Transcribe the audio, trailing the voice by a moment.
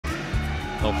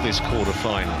of this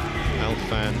quarter-final.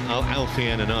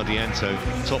 Alfian and Ardianto,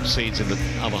 top seeds in the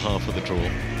other half of the draw.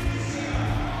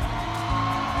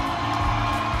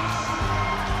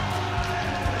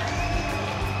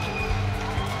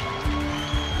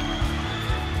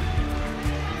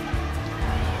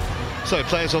 So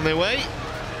players on their way.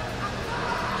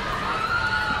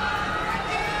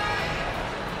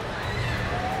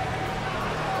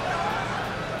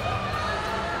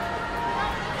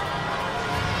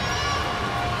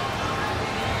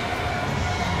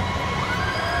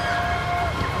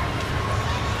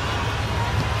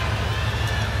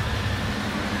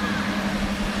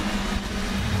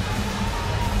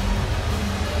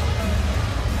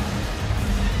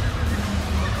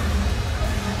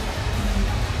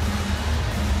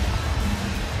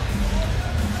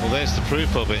 There's the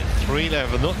proof of it.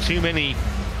 3-level. Not too many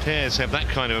pairs have that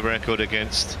kind of a record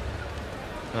against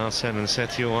Ahsan and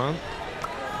Setiawan.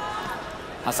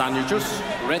 Ahsan, you choose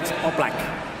red or black?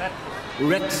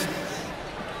 Red.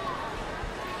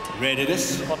 Ready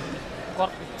this.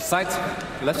 Side,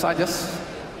 left side, yes.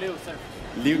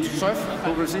 Liu to serve,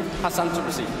 who receive? Ahsan to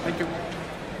receive. Thank you.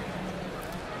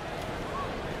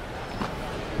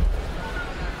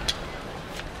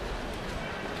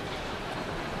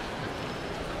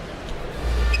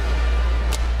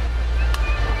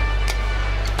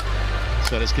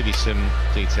 So let's give you some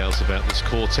details about this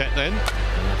quartet then, and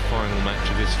the final match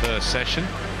of this first session.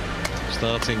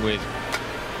 Starting with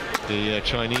the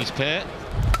Chinese pair,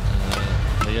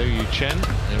 Liu Chen,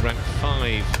 they're ranked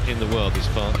 5 in the world, this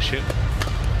partnership.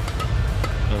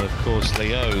 And of course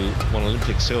Liu won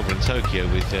Olympic silver in Tokyo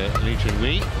with Liu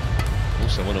Junhui,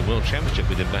 also won a World Championship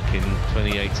with him back in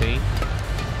 2018.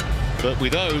 But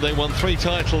with O, they won 3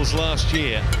 titles last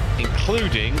year,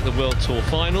 including the World Tour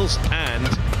Finals and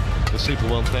the Super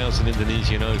 1000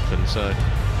 Indonesian Open. So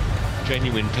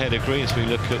genuine pedigree as we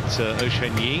look at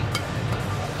Ocean Yi.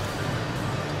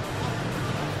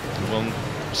 He won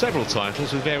several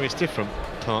titles with various different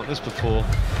partners before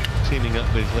teaming up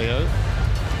with Leo.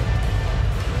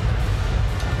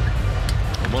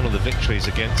 And one of the victories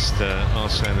against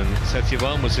Ahsan and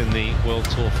Setiawan was in the World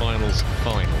Tour Finals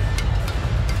final.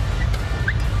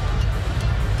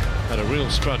 Had a real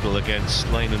struggle against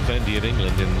Lane and Vendy of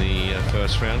England in the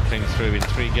first round, came through in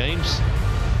 3 games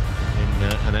in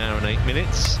an hour and 8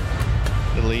 minutes.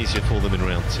 A little easier for them in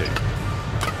round 2.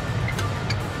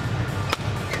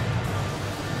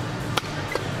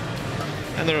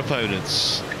 And their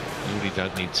opponents, you really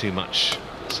don't need too much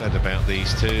said about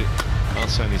these two.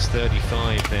 Ahsan is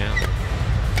 35 now.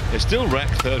 They're still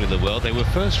ranked 3rd in the world. They were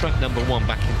first ranked #1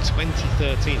 back in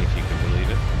 2013, if you can believe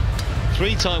it.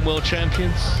 3-time world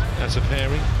champions as a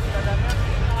pairing.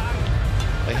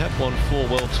 They have won 4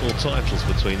 World Tour titles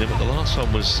between them, but the last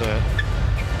one was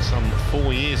some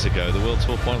 4 years ago, the World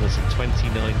Tour Finals in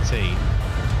 2019.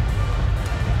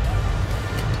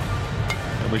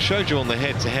 And we showed you on the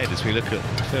head-to-head as we look at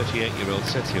 38-year-old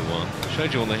Setiawan.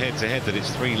 Showed you on the head-to-head that it's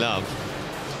 3-love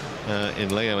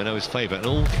in Leo and O's favour, and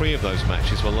all 3 of those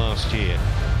matches were last year.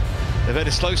 They've had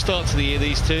a slow start to the year,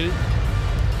 these two.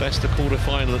 Best of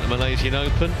quarter-final at the Malaysian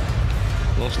Open.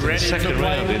 Lost in the second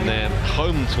round in their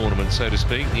home tournament, so to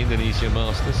speak, the Indonesia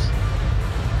Masters.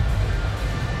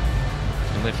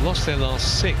 And they've lost their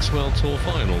last 6 World Tour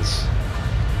finals,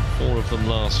 4 of them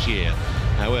last year.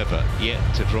 However, yet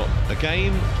to drop a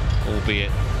game,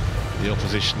 albeit the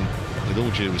opposition, with all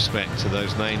due respect to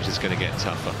those names, is going to get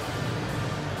tougher.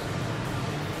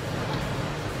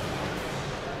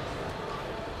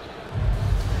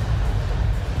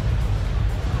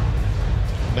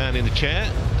 Man in the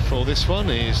chair for this one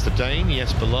is the Dane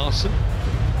Jesper Larsen,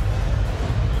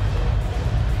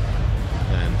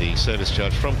 and the service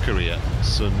judge from Korea,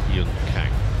 Sun Yoon Kang.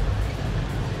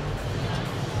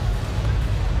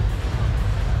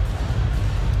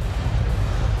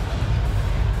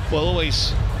 Well,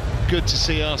 always good to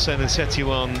see Ahsan and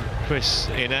Setiawan, Chris,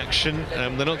 in action.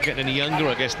 They're not getting any younger,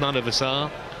 I guess none of us are.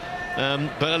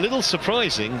 But a little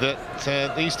surprising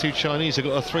that these two Chinese have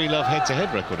got a 3-love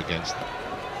head-to-head record against them.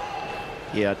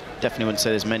 Yeah, I definitely wouldn't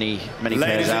say there's many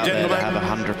players out there that have a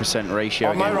 100%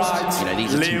 ratio against. You know,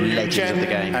 these are 2 legends of the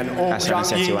game, Ahsan and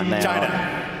Setiawan. They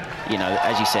are, you know,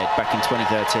 as you said, back in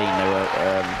 2013, they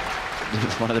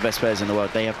were one of the best players in the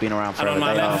world. They have been around forever.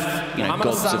 They are, you know,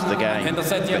 gods of the game.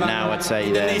 But now I'd say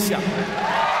they're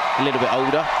a little bit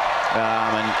older,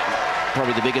 and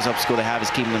probably the biggest obstacle they have is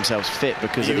keeping themselves fit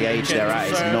because of the age they're at.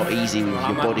 It's not easy with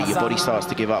your body. Your body starts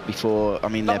to give up before, I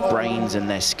mean, their brains and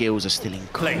their skills are still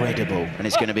incredible, and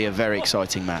it's going to be a very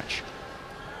exciting match.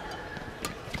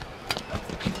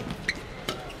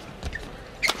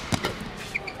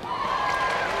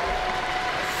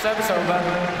 Service over.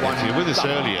 If you were with us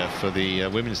earlier for the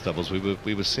women's doubles,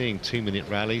 we were seeing 2-minute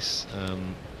rallies,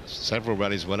 several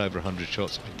rallies, well over 100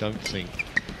 shots. I don't think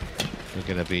we're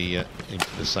going to be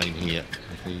into the same here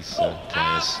with these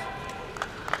players.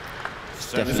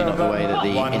 It's definitely not the way that the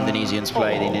Indonesians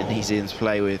play. The Indonesians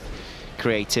play with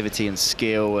creativity and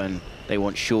skill, and they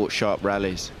want short, sharp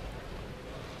rallies.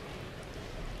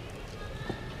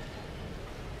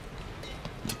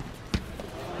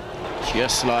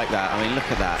 Just like that. I mean,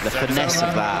 look at that. The finesse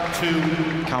of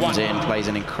that comes in, plays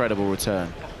an incredible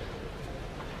return.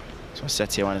 So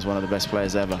Setiawan is one of the best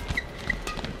players ever.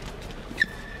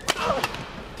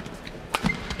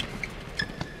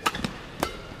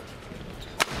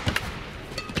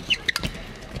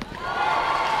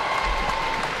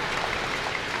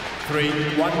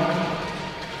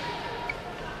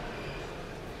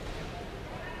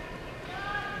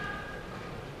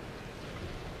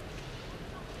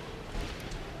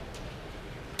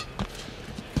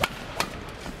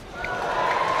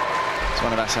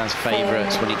 One of Ahsan's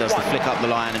favourites when he does the flick up the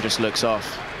line and just looks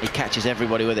off. He catches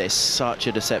everybody with it. It's such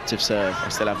a deceptive serve. I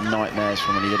still have nightmares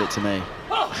from when he did it to me.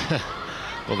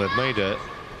 Well, they've made a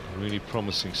really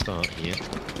promising start here.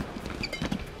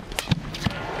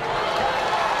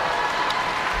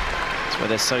 That's where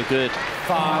they're so good.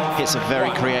 Hits a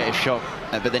very creative shot,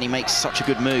 but then he makes such a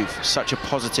good move, such a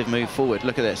positive move forward.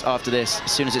 Look at this. After this,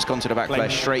 as soon as it's gone to the back player,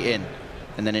 straight in,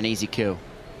 and then an easy kill.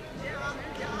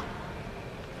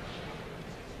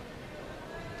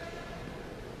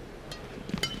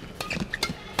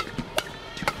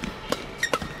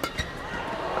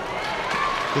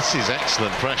 This is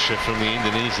excellent pressure from the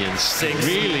Indonesians,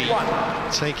 really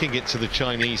taking it to the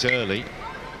Chinese early.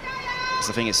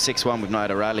 The thing is, 6-1, we've not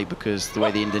had a rally because the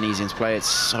way the Indonesians play, it's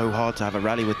so hard to have a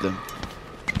rally with them.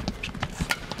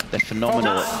 They're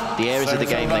phenomenal at the areas of the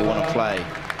game they want to play.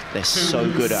 They're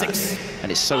so good at,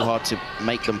 and it's so hard to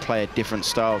make them play a different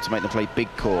style, to make them play big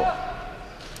court.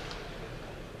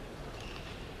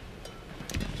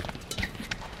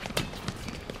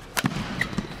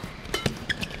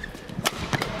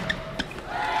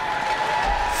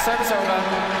 Service over.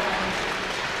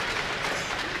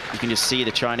 You can just see the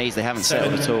Chinese, they haven't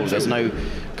settled at all. There's no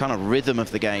kind of rhythm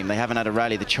of the game. They haven't had a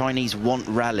rally. The Chinese want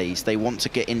rallies. They want to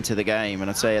get into the game.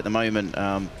 And I'd say at the moment,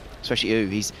 especially Yu,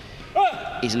 he's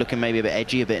looking maybe a bit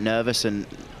edgy, a bit nervous, and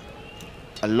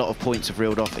a lot of points have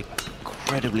reeled off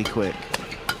incredibly quick.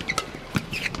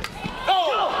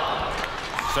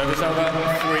 Service over,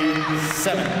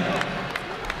 3-7.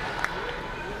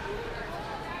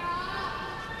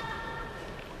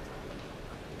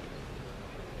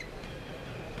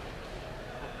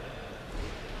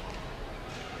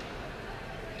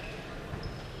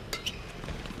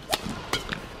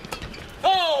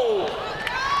 Oh!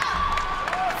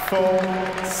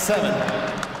 4-7.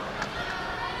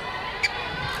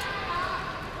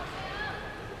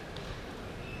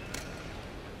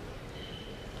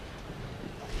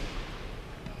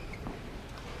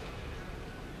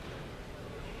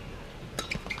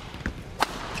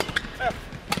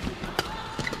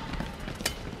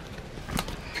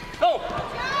 Oh!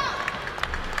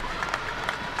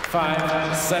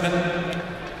 5-7.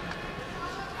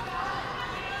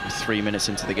 3 minutes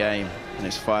into the game, and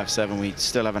it's 5-7. We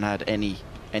still haven't had any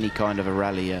kind of a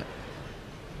rally yet.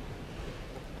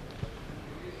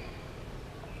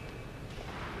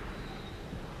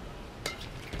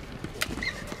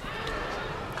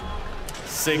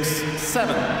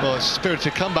 Well, it's a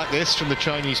spirited comeback this from the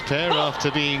Chinese pair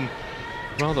after being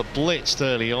rather blitzed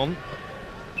early on.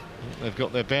 They've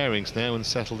got their bearings now and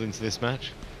settled into this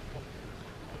match.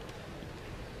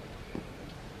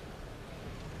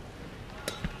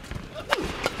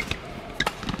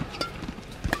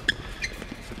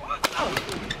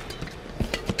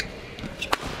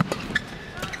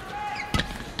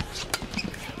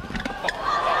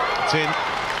 It's in.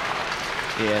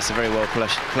 Yeah, it's a very well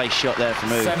placed shot there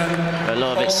from Yu. A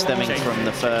lot of it stemming from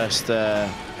the first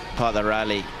part of the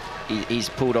rally. He's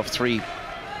pulled off 3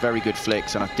 very good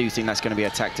flicks, and I do think that's going to be a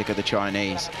tactic of the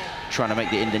Chinese, trying to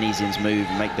make the Indonesians move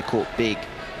and make the court big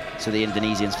so the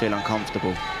Indonesians feel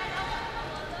uncomfortable.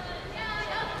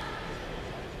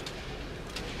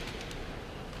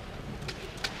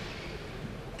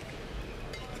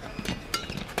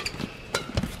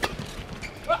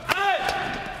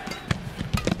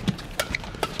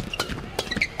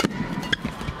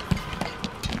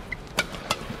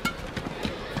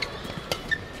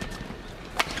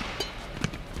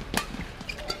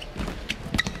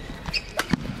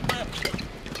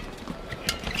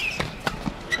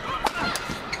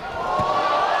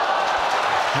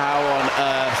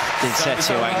 Did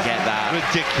Setiawan get that?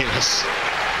 Ridiculous.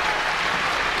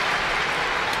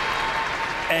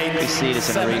 You see this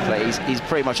in a replay. He's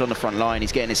pretty much on the front line.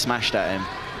 He's getting it smashed at him.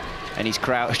 And he's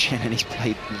crouching and he's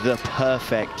played the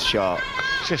perfect shot.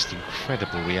 Just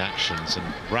incredible reactions and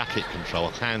racket control,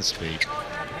 hand speed.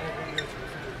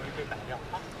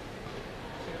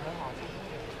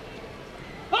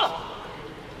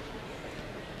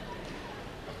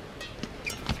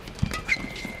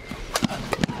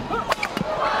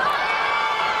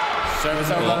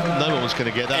 Well, no one's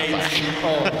going to get that back.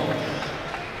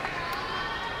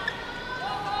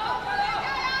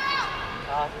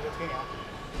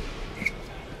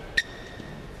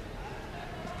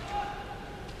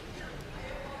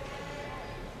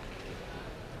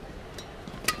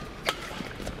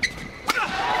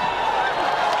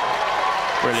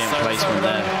 Brilliant placement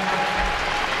there.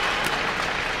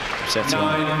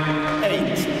 Setiawan.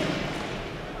 9-8.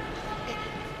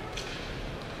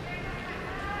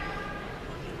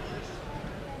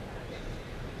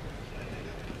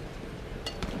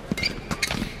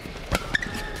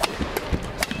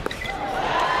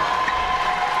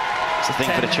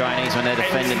 For the Chinese, when they're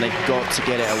defending, they've got to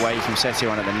get it away from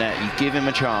Setiawan at the net. You give him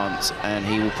a chance and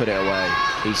he will put it away.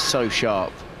 He's so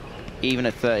sharp. Even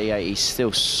at 38, he's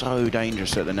still so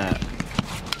dangerous at the net.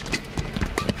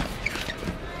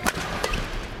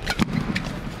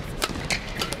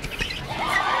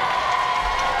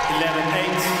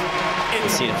 You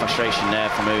see the frustration there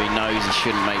from who he knows he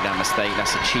shouldn't make that mistake.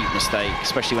 That's a cheap mistake,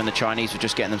 especially when the Chinese were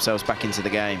just getting themselves back into the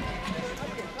game.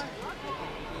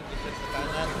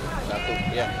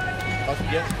 Ya, kalau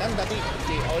dia kan tadi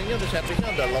si Oinya udah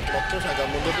servisnya udah lock terus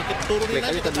agak mundur dikit, turunin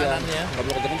aja ke kanannya. Nggak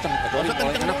boleh kenceng,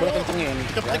 enak boleh kencengin.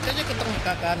 Keplik aja kenceng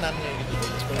ke kanannya gitu.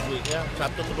 Ya,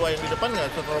 satu kedua yang di depan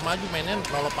nggak terlalu maju, mainnya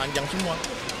nolok panjang semua.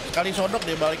 Sekali sodok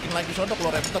dia balikin lagi sodok,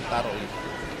 lo repet taruh.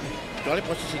 Kecuali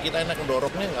posisi kita enak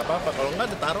mendorongnya nggak apa-apa, kalau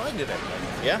nggak ditaruh aja deh.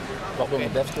 Ya, waktu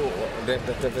ngedrive tuh,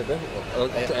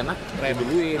 itu enak,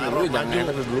 duluin, jangan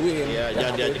enak duluin. Iya,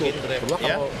 jangan diajakin drive.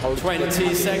 Ya. 20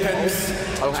 seconds.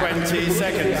 20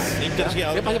 seconds. Incer sih,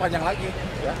 dia pasti panjang lagi.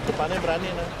 Ya, depannya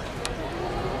berani nah.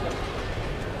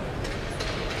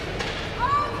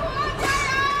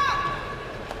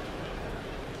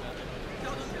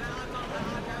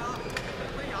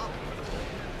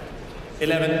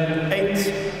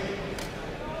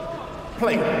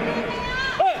 Play.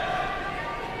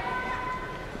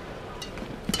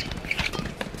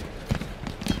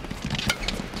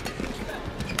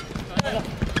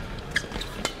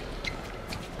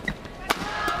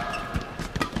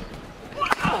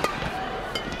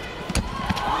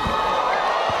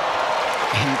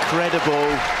 Incredible,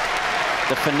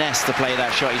 the finesse to play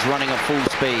that shot. He's running at full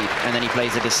speed and then he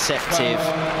plays a deceptive,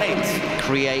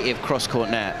 creative cross-court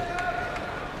net.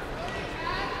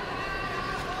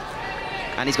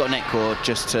 And he's got net cord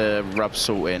just to rub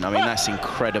salt in. I mean, that's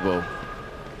incredible.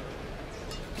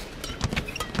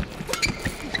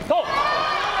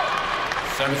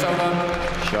 Service over.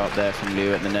 Sharp there from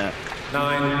Liu at the net.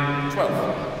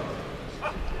 9-12.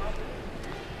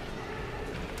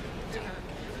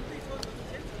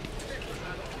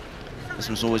 This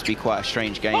must always be quite a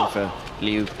strange game for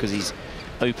Liu because he's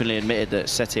openly admitted that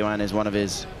Setiawan is one of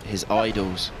his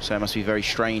idols. So it must be very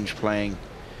strange playing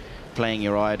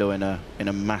your idol in a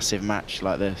massive match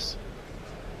like this.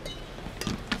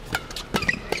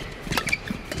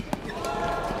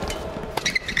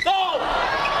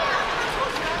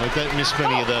 I don't miss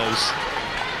many of those.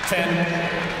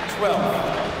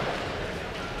 10-12.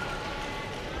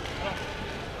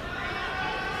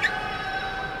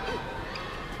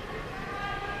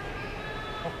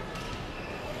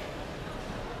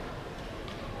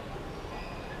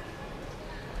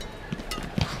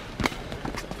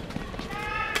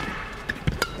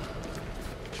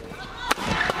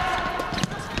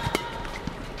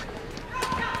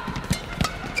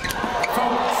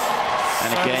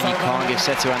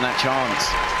 Setiawan that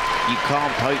chance. You can't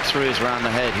poke through his round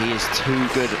the head. He is too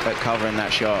good at covering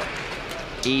that shot.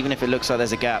 Even if it looks like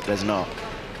there's a gap, there's not.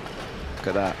 Look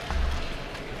at that.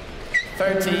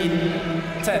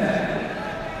 13-10.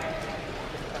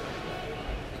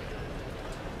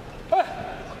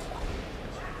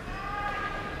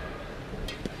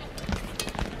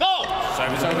 Go!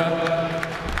 Service over.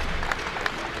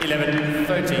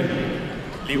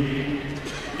 11-13. Liu.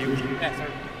 Yeah, sorry.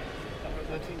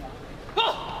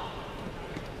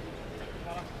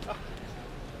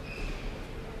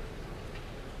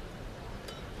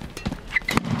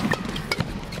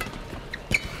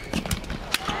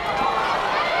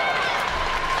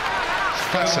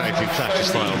 Fascinating clash of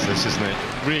styles, this, isn't it?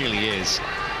 Really is.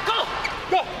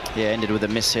 Yeah, ended with a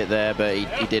miss hit there, but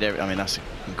he did everything. I mean, that's an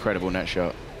incredible net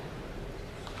shot.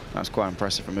 That's quite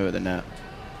impressive from him at the net.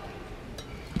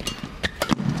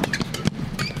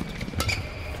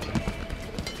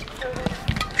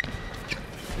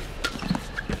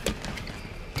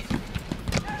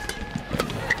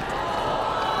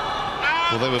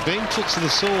 Well, they were being put to the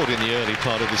sword in the early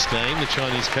part of this game, the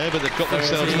Chinese pair, but they've got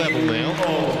themselves level now.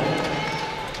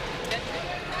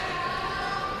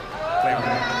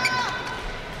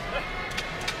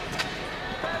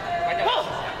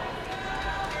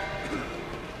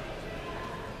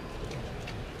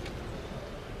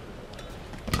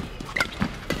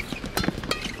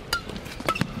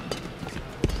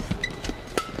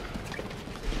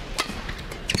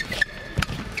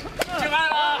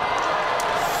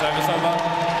 Service over.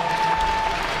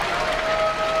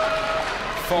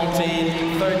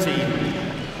 14-13.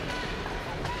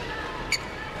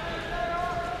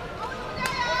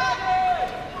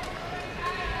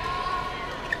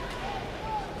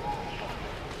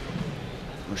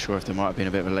 Not sure if there might have been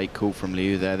a bit of a late call from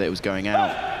Liu there that it was going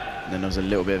out, and then there was a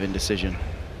little bit of indecision.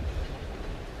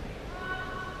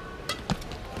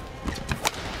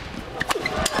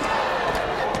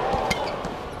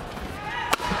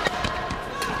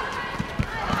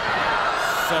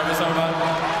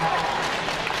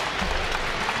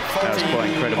 That was quite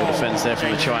incredible defence there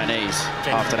from the Chinese.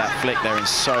 After that flick, they're in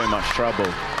so much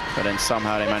trouble, but then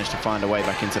somehow they managed to find a way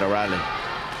back into the rally.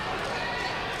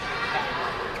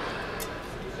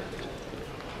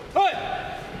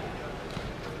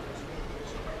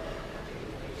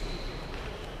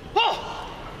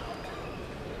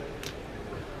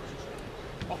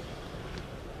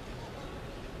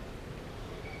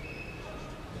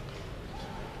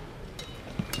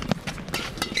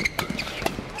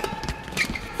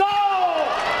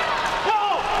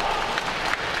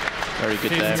 Very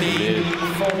good there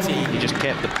from Liu. He just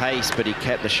kept the pace, but he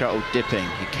kept the shuttle dipping.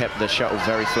 He kept the shuttle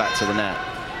very flat to the net.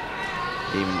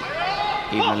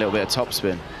 Even a little bit of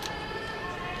topspin.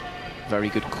 Very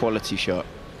good quality shot.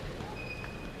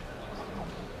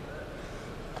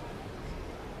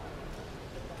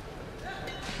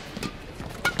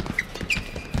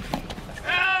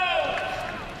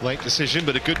 Late decision,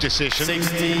 but a good decision.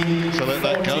 16, so let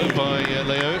that go by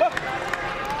Liu.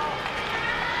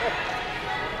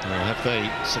 Have they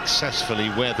successfully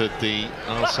weathered the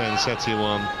Ahsan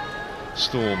Setiawan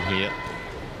storm here?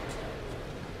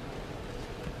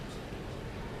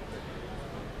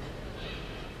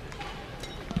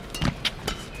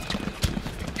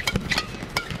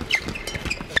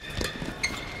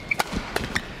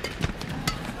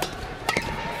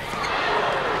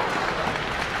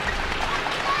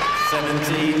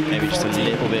 Maybe just a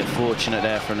little bit fortunate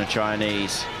there from the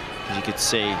Chinese, as you could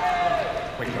see.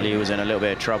 Liu was in a little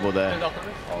bit of trouble there.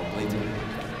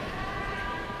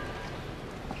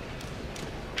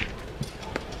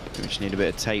 We just need a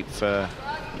bit of tape for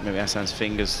maybe Ahsan's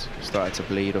fingers started to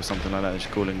bleed or something like that. They're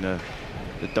just calling the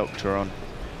doctor on.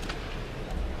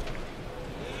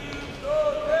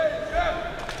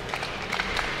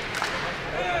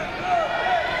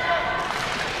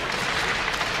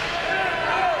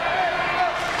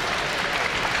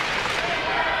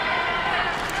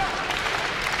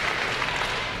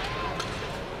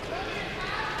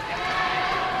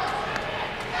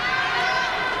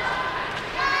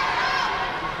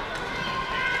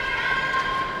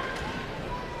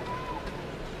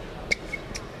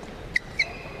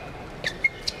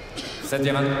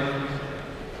 Setiawan.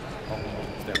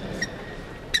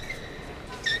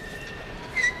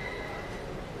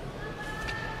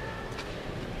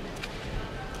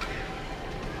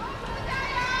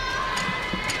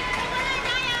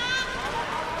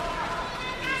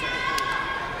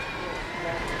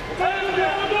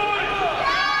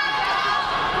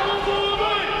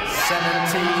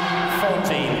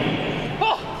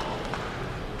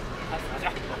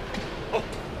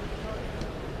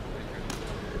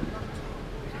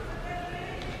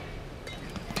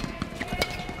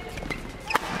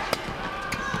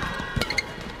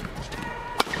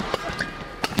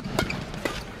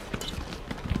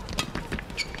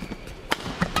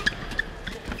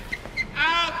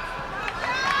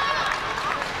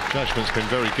 Judgment's been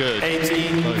very good.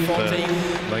 18, both 14.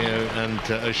 Liu and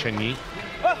Oceanyi.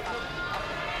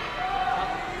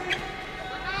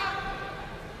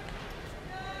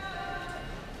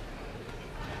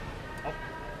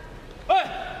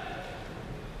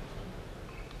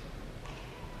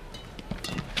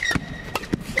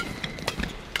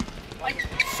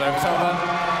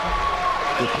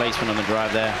 Good placement on the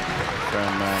drive there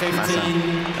from Ahsan,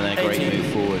 and then a great 18.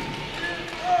 Move forward.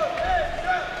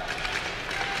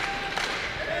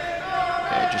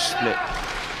 Just split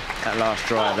that last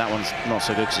drive. That one's not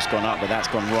so good because it's gone up, but that's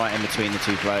gone right in between the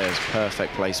two players.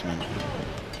 Perfect placement.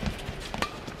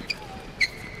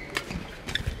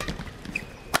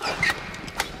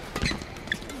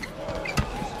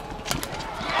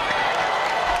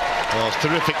 Well, it's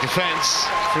terrific defence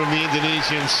from the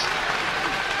Indonesians.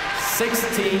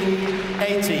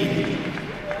 16-18.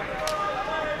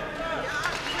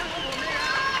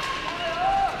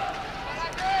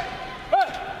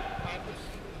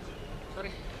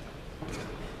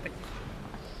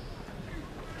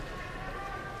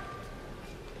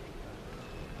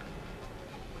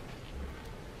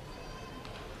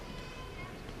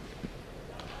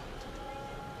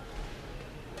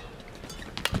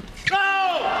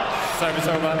 Service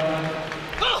over.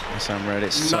 Ahsan read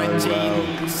it so well.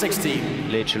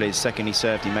 19-16. Literally, the second he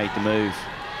served, he made the move.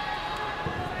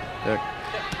 Look,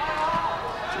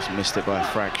 just missed it by a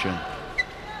fraction.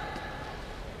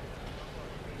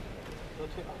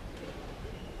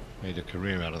 Made a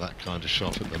career out of that kind of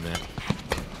shot at the net.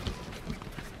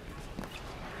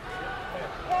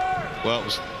 Well, it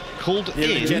was called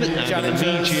in and an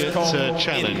immediate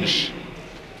challenge.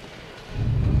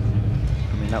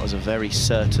 That was a very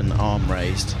certain arm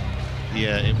raised.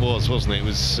 Yeah, it was, wasn't it? It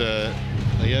was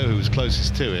Leo who was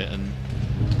closest to it and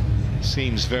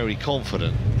seems very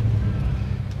confident.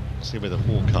 See whether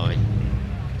Hawkeye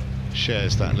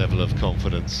shares that level of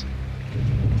confidence.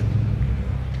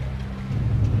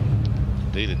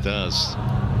 Indeed it does.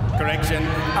 Correction,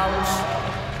 out.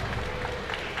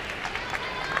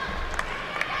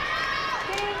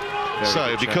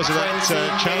 So, because of that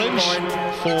challenge,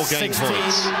 4 game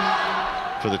points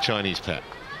for the Chinese pair.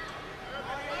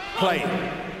 Play.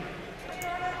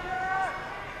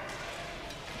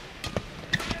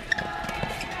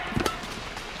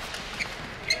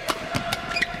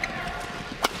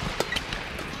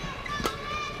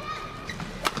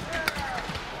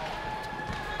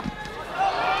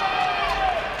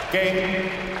 Game.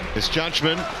 This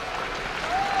judgment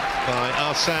by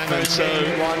Ahsan, and so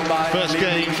first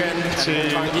game to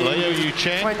Leo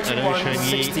Yu-Chen and Oh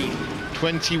Shen-Yi,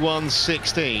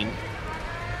 21-16.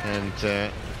 And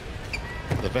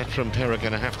the veteran pair are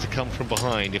going to have to come from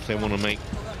behind if they want to make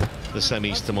the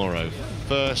semis tomorrow.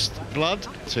 First blood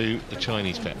to the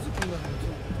Chinese pair.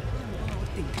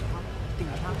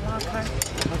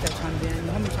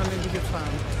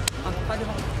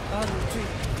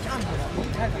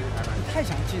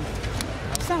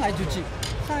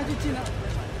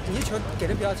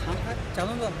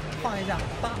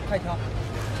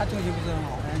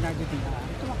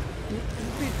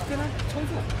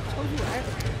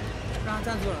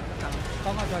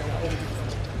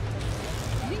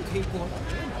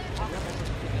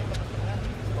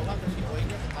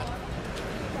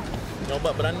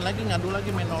 Coba berani lagi, ngadu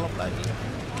lagi, main nolok lagi.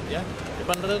 Ya,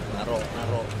 depan red, naruh,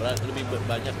 lebih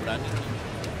banyak berani.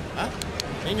 Hah?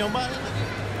 Ini nyoba lagi.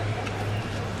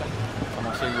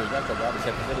 Sama juga coba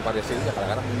diservisnya divariasi aja,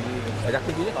 kadang-kadang banyak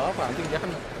tingginya kalau apa, nanti dia kan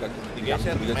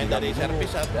digeser, main dari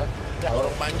servis ya.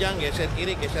 Dorong panjang, geser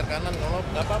kiri, geser kanan, nolok,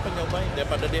 nggak apa-apa nyobain.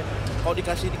 Daripada dia, kalau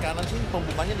dikasih di kanan sih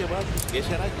pembukanya dia bagus,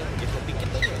 geser aja, geser dikit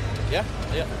aja. Ya,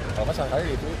 ayo. Kalau kan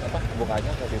sekali itu apa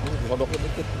pembukanya kayak itu dikodoknya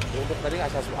dikit. Untuk tadi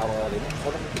asal awal ini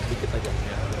kodok dikit aja.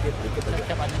 Ya, dikit aja.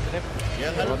 Siapa aja trap?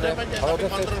 Ya nggak trap aja. Kalau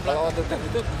trap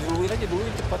itu duluin aja dulu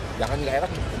cepat. Jangan nggak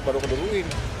enak baru keduluin.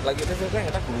 Lagi itu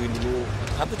saya enak duluin dulu.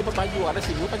 Satu cepat maju, ada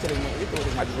sih dulu kan sering itu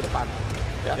maju ke depan.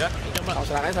 Ya, coba. Kalau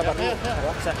serangannya sabar dulu.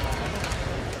 Bisa.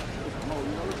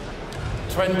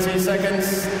 20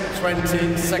 seconds,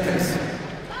 20 seconds.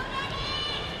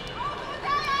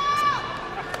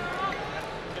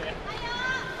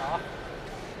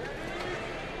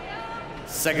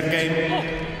 Second game,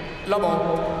 Lobo.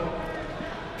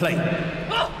 Play.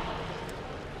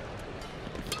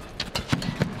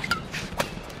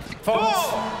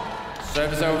 Fault.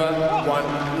 Service over,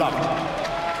 1 love.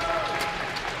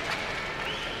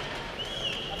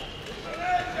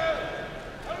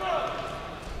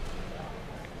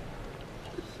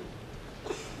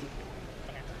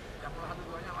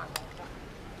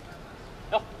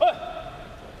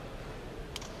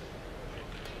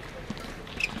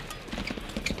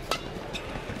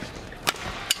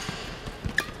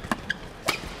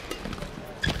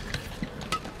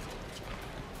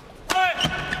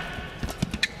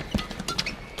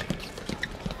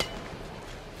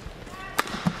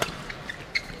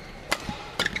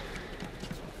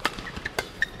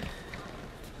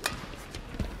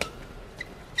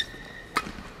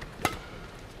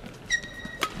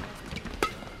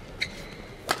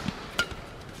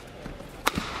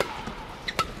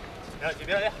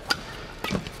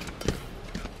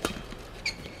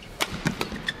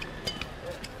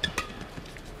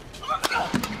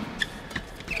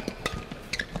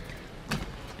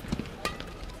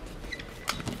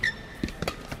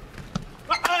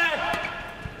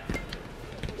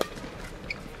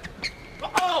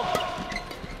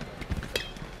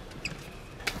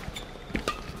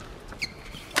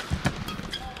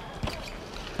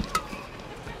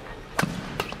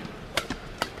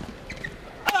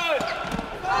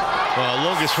 Well,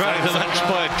 longest round of the match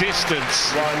by a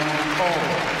distance.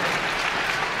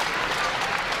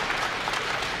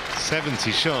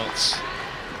 70 shots.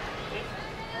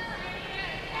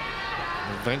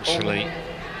 Eventually,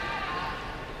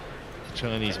 the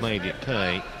Chinese made it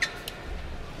pay.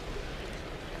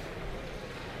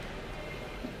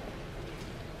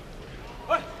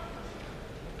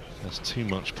 There's too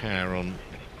much power on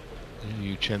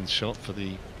Yu Chen's shot for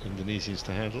the Indonesians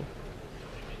to handle.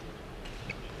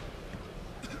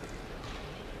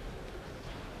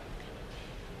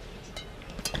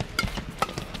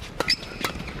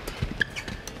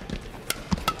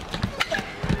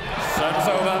 Service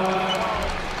over.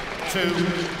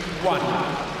 2-1.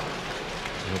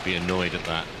 He'll be annoyed at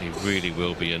that. He really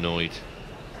will be annoyed.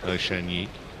 Oh Shen Yi.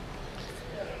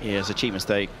 Yeah, it's a cheap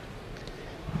mistake.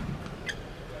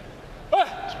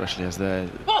 Especially as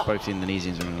both the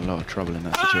Indonesians are in a lot of trouble in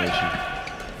that situation.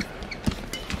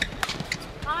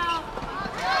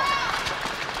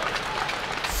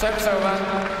 Service over.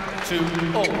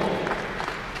 2-all.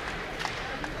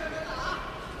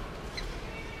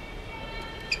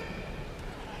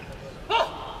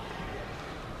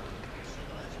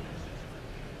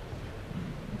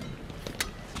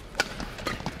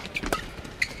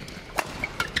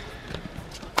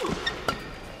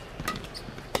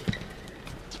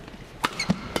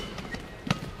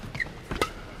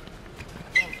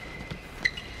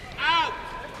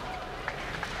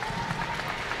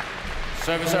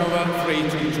 Service over,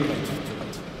 3-2, too late.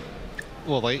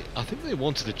 Well, I think they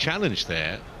wanted a challenge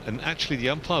there, and actually the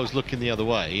umpire was looking the other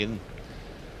way, and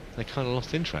they kind of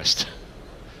lost interest.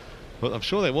 But I'm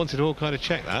sure they wanted to all kind of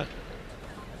check that.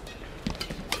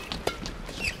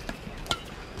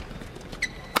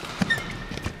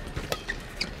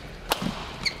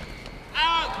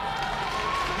 Out!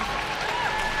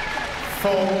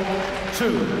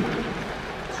 4-2.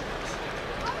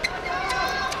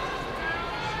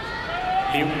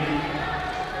 Liu.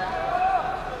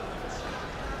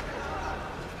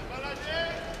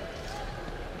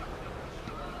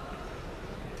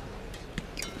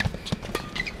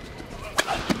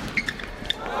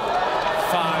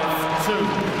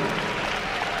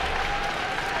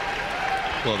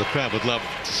 Well, the crowd would love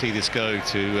to see this go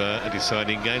to a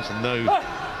deciding game, and no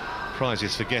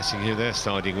prizes for guessing who they're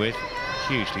siding with.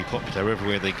 Hugely popular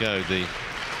everywhere they go, the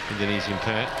Indonesian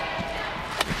pair.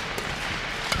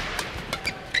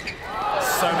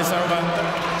 Service over.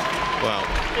 Well,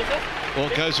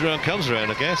 what goes around comes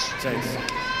around, I guess.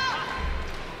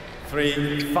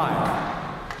 3-5.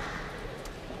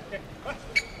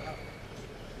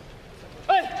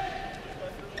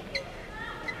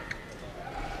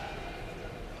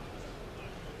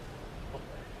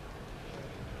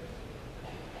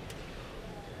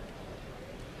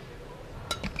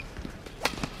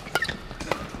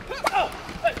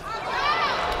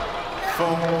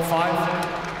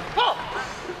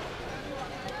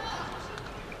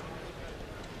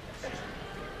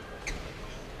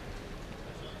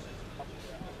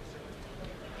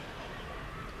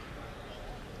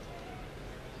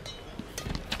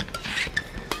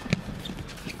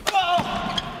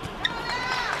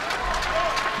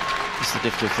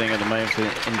 Difficult thing at the moment for the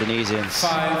Indonesians.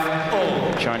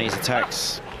 Chinese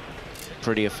attacks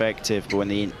pretty effective, but when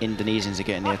the Indonesians are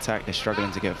getting the attack, they're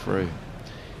struggling to get through.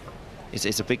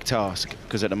 It's a big task,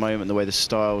 because at the moment, the way the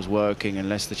style's working,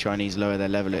 unless the Chinese lower their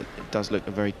level, it does look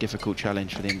a very difficult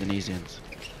challenge for the Indonesians.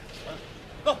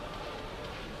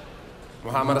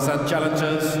 Muhammad Ahsan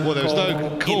challenges. Well, there was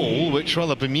no call, which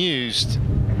rather bemused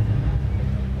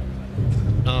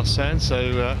Ahsan,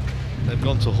 so they've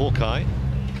gone to Hawkeye.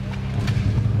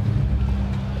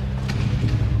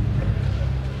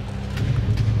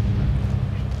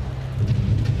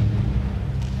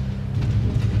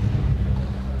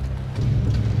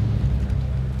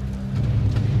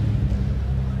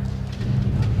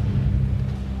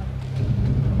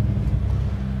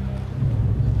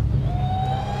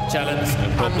 Challenge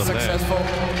unsuccessful.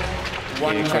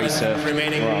 One challenge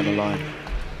remaining. Right on the line.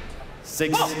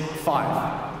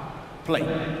 6-5. Play.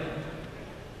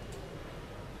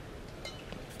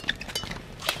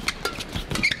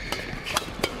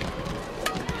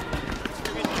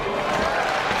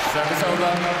 Service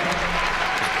over.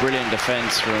 Brilliant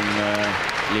defense from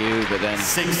Liu, but then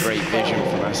great vision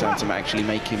from Ahsan to actually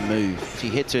make him move. If he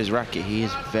hits to his racket, he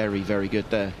is very, very good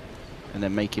there, and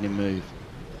then making him move.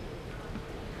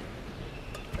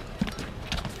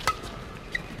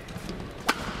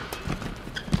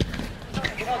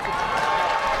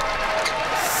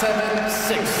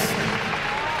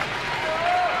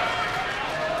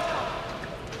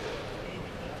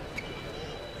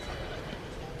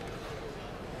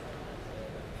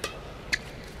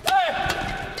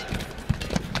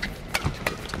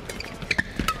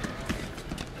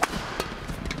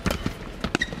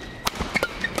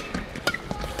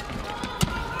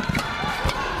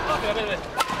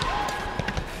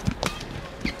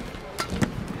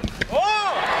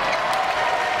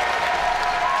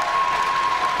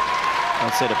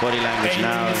 I'd say the body language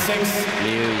now,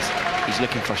 Liu, he's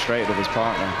looking frustrated with his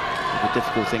partner. The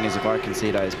difficult thing is if I can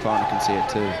see that, his partner can see it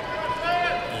too.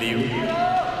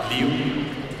 Liu.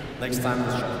 Next time,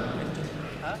 the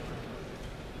shot.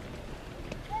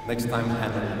 Next time,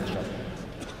 handle the shot.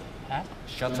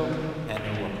 Shuttle and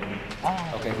one.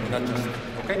 Okay, not just,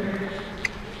 okay?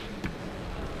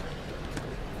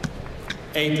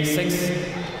 86.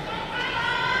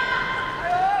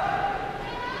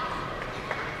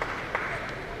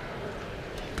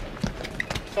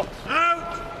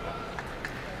 Out!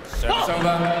 Service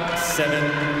over,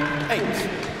 7-8.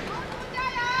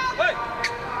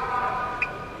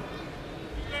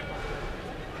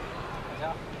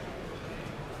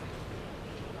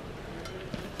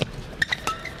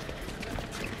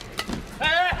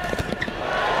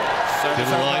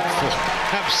 Delightful,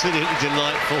 absolutely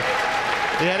delightful.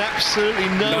 They had absolutely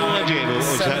no idea what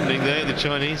was happening there, the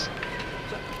Chinese.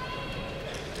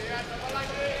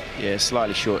 Yeah,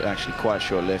 slightly short, actually quite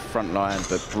short-lived front line,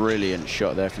 but brilliant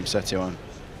shot there from Setiawan.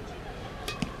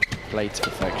 Played to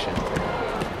perfection.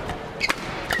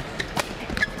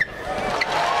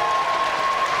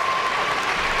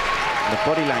 The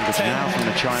body language now from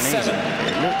the Chinese,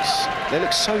 they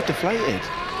look so deflated.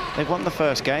 They've won the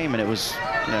first game, and it was,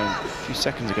 you know, a few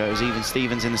seconds ago, it was even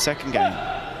Stevens in the second game.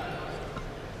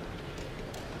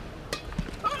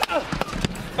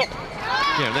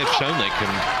 Yeah, they've shown they can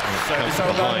come from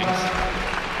behind.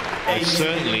 They've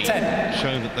certainly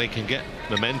shown that they can get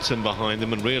momentum behind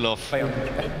them and reel off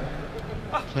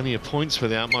plenty of points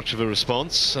without much of a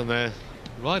response, and they're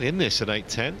right in this at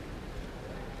 8-10.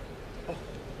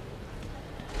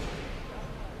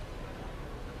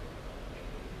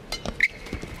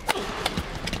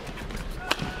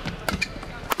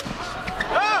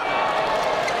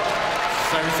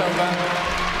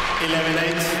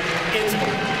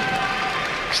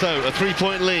 So a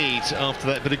 3-point lead after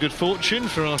that bit of good fortune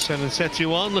for Ahsan and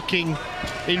Setiawan, looking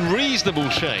in reasonable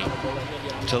shape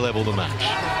to level the match.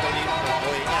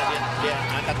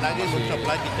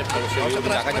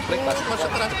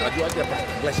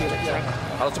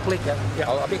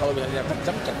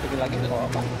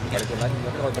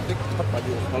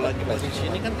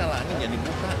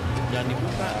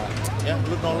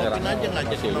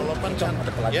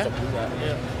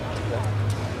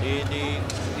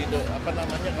 Apa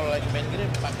namanya kalau lagi main gini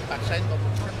paksain kok.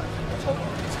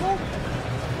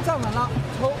 站稳了，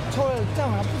抽了，站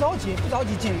稳了，不着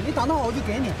急进，你打得好我就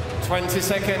给你。20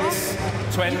 seconds,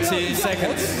 20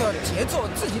 seconds. 自己的节奏，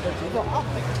自己的节奏啊。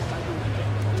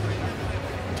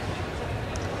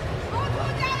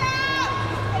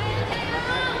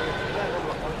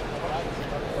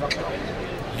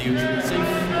Liu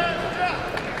Safe.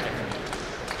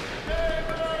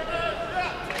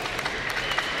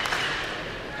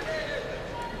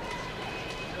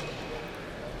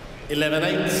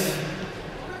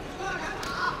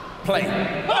 Play.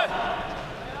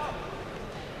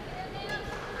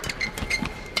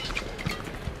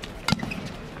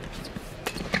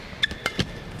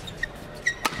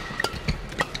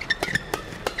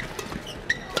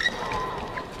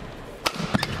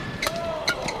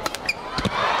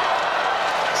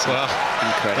 Well,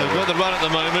 incredible. They've got the run at the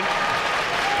moment.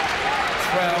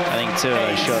 I think two of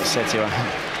those shots Setiawan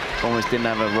almost didn't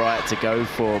have a right to go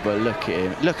for, but look at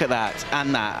him. Look at that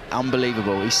and that.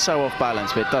 Unbelievable. He's so off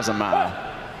balance, but it doesn't matter.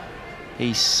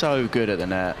 He's so good at the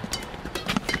net.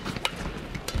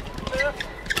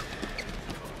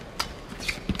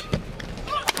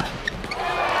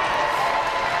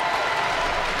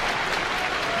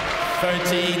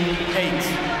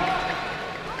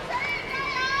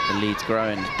 The lead's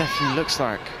growing. Definitely looks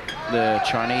like the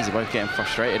Chinese are both getting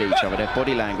frustrated at each other. Their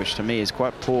body language to me is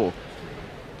quite poor.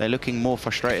 They're looking more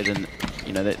frustrated than,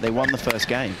 you know, they won the first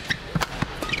game.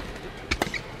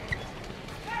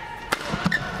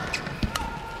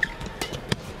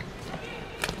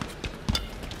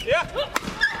 Yeah.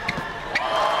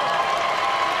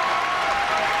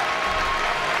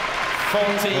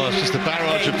 Well, it's just a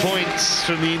barrage of points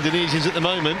from the Indonesians at the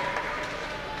moment.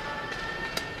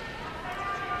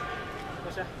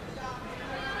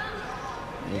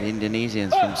 The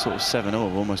Indonesians from sort of 7-0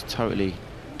 have almost totally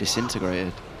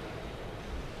disintegrated.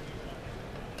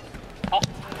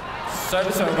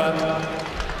 Service over.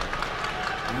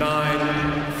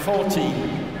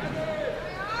 9-14.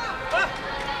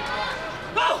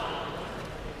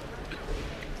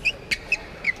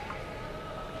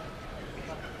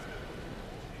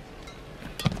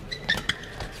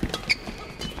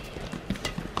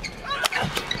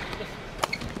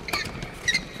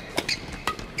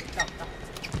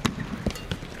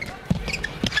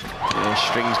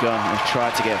 String's gone. They've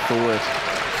tried to get forward.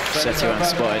 Setiawan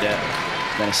spotted it.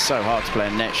 then it's so hard to play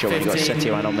a net shot when you've got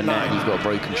Setiawan on the net and you've got a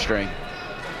broken string.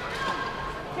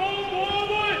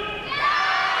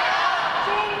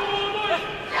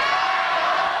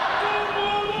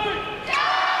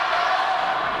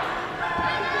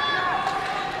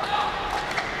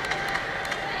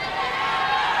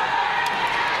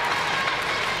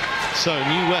 So,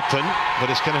 new weapon, but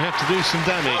it's going to have to do some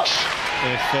damage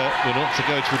if we're not to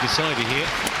go to a decider here.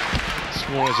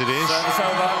 Small as it is. Service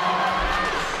over.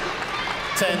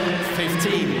 10-15.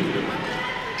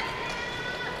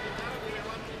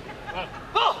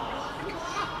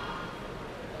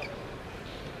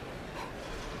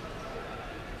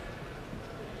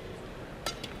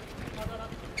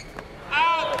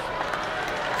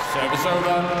 Service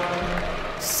over.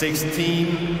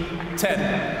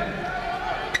 16-10.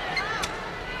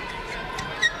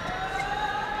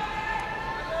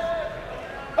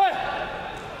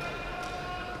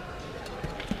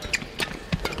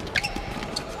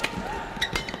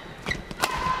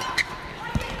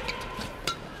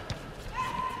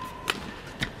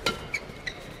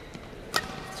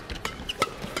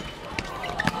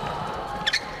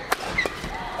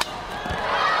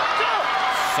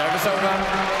 Service over.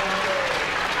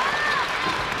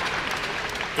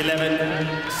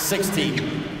 11-16.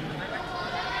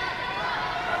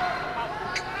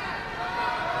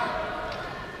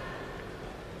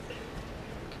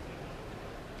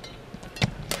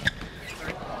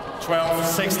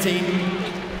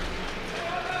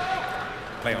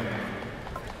 Play on.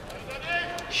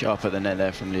 Sharp at the net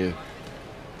there from Liu.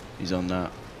 He's on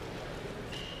that.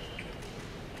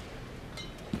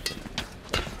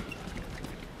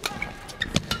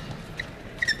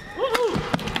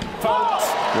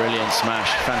 Brilliant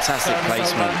smash, fantastic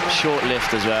placement, short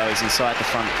lift as well. He's inside the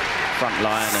front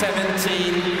line.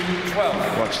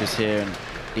 17-12. Watch this here and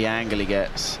the angle he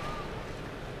gets.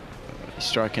 He's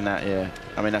striking that here.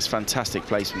 I mean, that's fantastic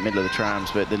placement, middle of the trams,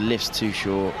 but the lift's too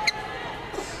short.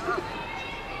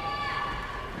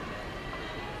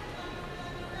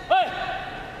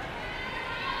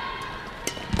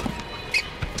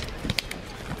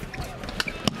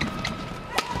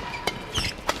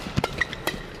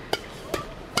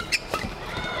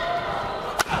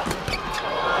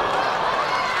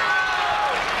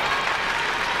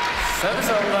 Service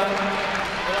over.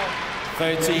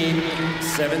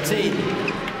 13-17.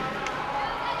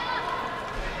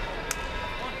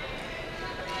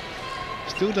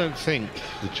 Still don't think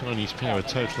the Chinese pair are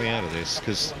totally out of this,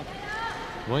 because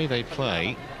the way they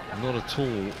play, not at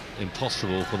all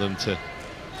impossible for them to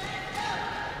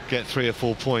get 3 or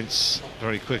 4 points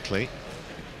very quickly.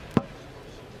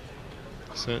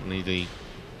 Certainly the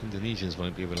Indonesians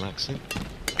won't be relaxing.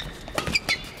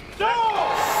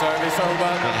 Service over.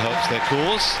 That helps their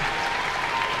cause.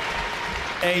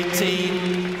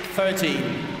 18-13.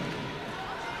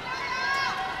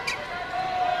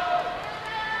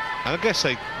 And I guess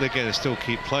they're going to still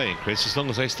keep playing, Chris, as long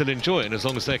as they still enjoy it and as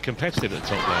long as they're competitive at the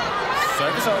top level.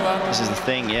 Service over. This is the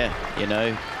thing, yeah. You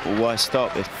know, why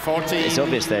stop? If 14, it's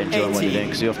obvious they're enjoying 18. what they're doing,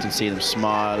 because you often see them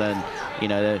smile and, you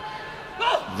know, they're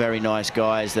very nice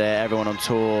guys there. Everyone on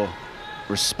tour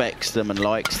respects them and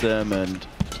likes them, and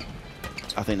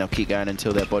I think they'll keep going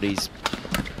until their bodies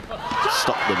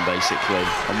stop them, basically.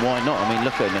 And why not? I mean,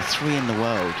 look at them, they're 3 in the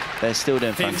world. They're still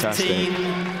doing fantastic.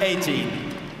 15-18.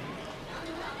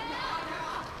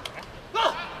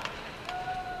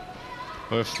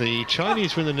 Well, if the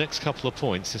Chinese win the next couple of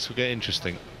points, this will get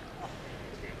interesting.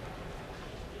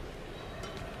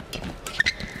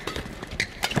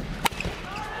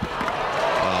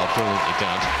 Oh, brilliantly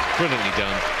done. Brilliantly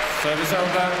done. Service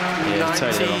over. Yeah,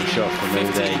 totally wrong shot from Liu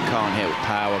there. He can't hit with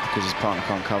power because his partner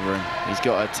can't cover him. He's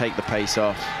got to take the pace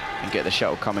off and get the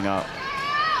shuttle coming up.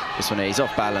 This one here, he's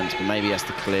off balance, but maybe he has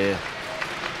to clear.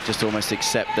 Just almost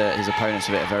accept that his opponents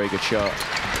have hit a very good shot.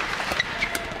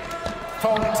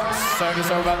 Fault.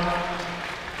 Service over.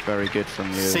 Very good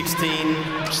from Liu. 16.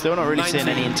 Still not really 19. seeing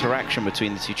any interaction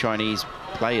between the two Chinese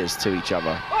players to each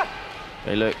other.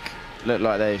 They look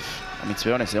like they've, I mean, to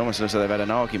be honest, it almost looks like they've had an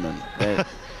argument. They're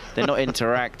not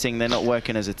interacting, they're not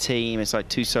working as a team. It's like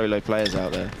 2 solo players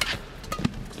out there.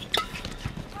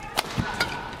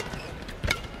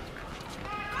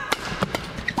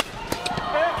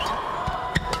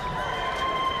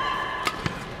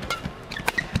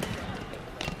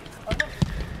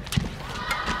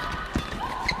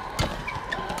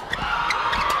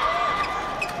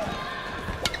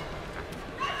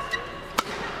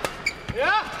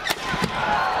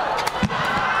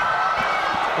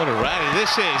 What a rally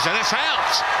this is, and it's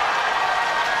out!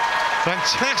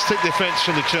 Fantastic defence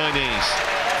from the Chinese.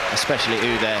 Especially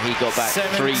Yu there, he got back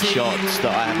 3 shots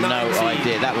that I have no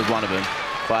idea. That was one of them.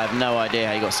 but I have no idea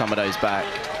how he got some of those back.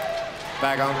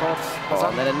 Back on court. Oh,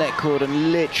 and then a net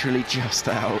cordon literally just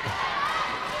out.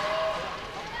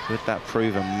 Could that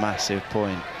prove a massive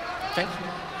point? Thank you.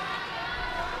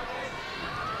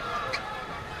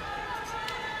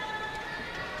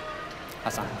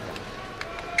 Ahsan.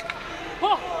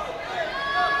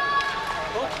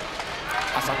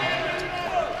 Ahsan.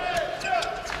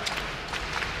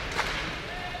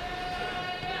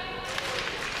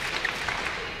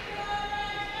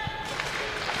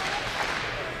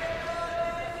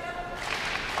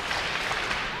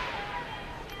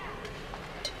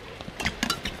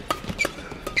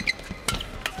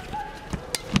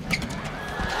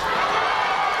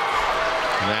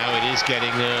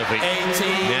 Getting nervy. 18,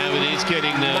 now it is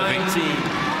getting nervy. 19.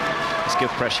 It's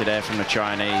good pressure there from the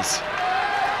Chinese.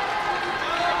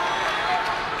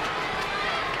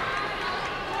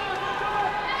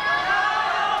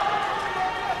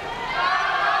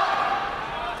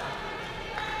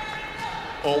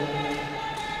 Oh,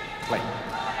 play.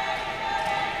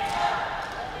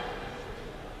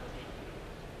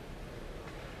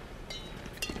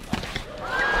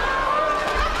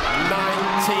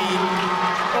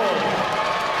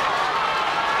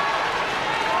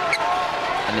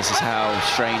 And this is how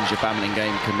strange a badminton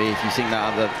game can be. If you think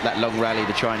that long rally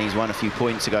the Chinese won a few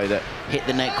points ago that hit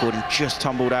the net cord and just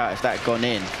tumbled out, if that had gone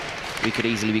in, we could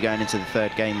easily be going into the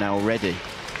third game now already.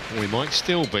 We might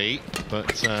still be,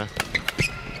 but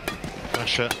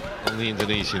pressure on the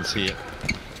Indonesians here.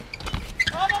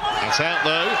 That's out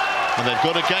though, and they've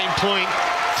got a game point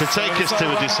to take us to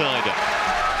a decider.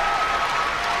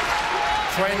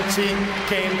 20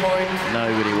 game point.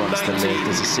 Nobody wants to lift.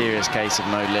 It's a serious case of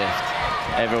no lift.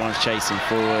 Everyone's chasing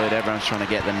forward, everyone's trying to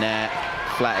get the net,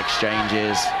 flat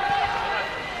exchanges.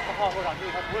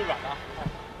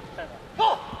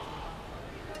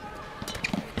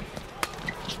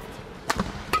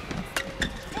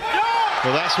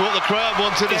 Well, that's what the crowd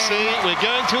wanted to see. We're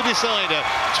going to a decider.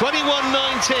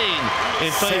 21-19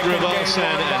 in favour of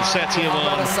Ahsan and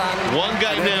Setiawan. One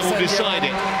game now will decide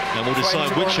it, and we'll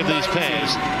decide which of these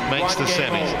pairs makes the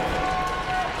semis.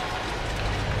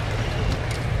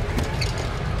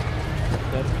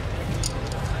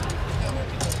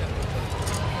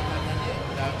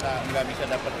 Nggak bisa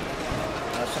dapat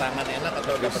serangan enak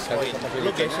atau dapat poin.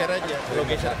 Lu geser aja, lu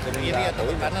geser ke kiri atau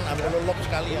ke kanan, ambil lu lob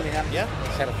sekali ya.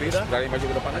 Servis dari maju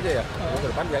ke depan aja ya. Ke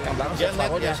depan yang belakang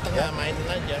separuhnya setengah mainin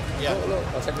aja. Ya lu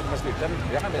servis mesti kan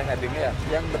dia kan banyak headingnya ya.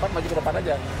 Yang depan maju ke depan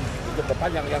aja. Ke depan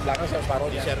yang belakang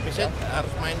separuhnya. Servisnya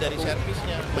harus main dari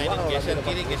servisnya. Mainin geser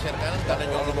kiri, geser kanan, kadang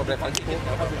nyolong berapa dikit.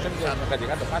 Tadi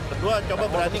kan depan. Kedua coba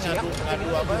berani ngadu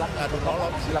apa? Ngadu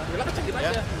nolop. Silang-silang kecekin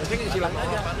aja. Mesti silang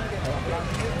aja.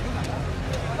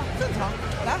 正常，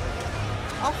来，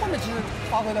啊，后面其实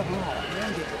发挥的很好，没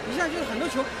问题。一下就是很多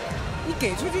球，你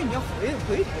给出去你要回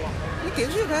头啊，你给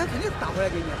出去他肯定打回来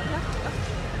给你，来，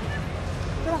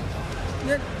对吧？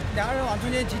你两个人往中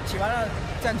间挤完了，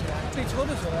站起来对球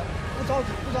的时候不着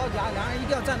急啊，两个人一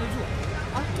定要站得住，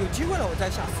啊，有机会了我再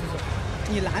下死手。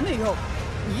你拦了以后，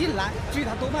你一拦追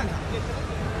他多半场，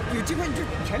有机会你就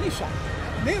全力耍，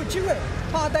没有机会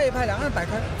啪带一拍，两个人摆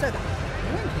开再打，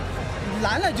没问题。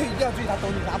 拦了就一定要追他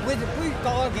兜里打，不会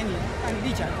高高给你，让你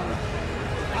立起来放的。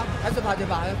啊，还是发接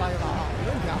发，还是发接发啊，没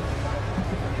问题啊。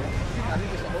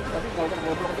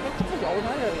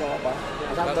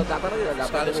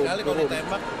Sekali-sekali kalau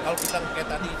ditembak, kalau kita kayak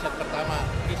tadi set pertama,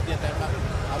 kiss dia tembak,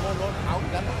 kamu lo out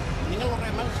kan? Ini lo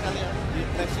remang sekalian di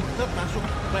pressing terus masuk,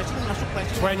 pressing.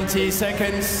 20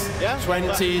 seconds. Ya,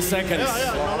 20 seconds.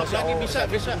 Ya, nolok lagi bisa.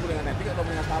 Dengan Nepi atau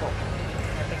dengan Saro?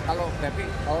 Kalau Nepi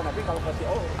kalau kasih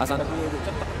Ahsan,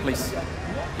 please.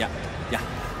 Yeah.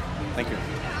 Thank you.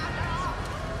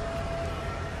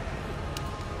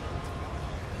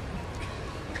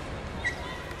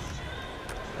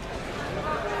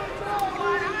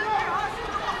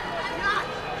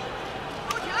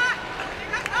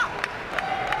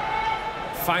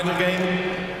 Final game.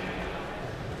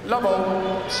 Lobo.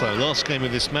 So last game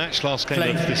of this match, last game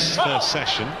of this first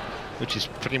session, which is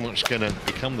pretty much going to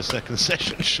become the second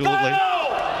session shortly.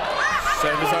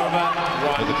 Service over.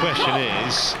 But the question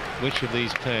is, which of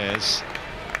these pairs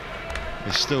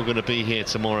is still going to be here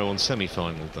tomorrow on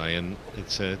semi-final day? And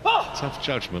it's a tough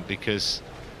judgment because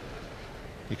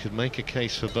you could make a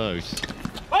case for both.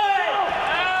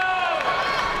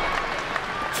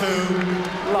 2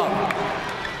 love.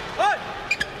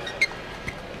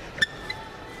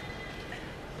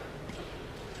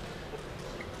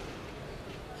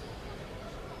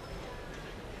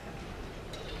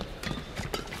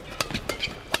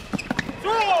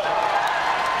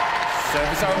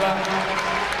 Service over.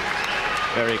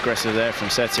 Very aggressive there from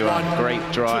Setiawan. Great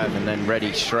drive and then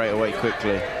ready straight away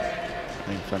quickly.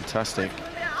 And fantastic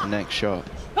next shot.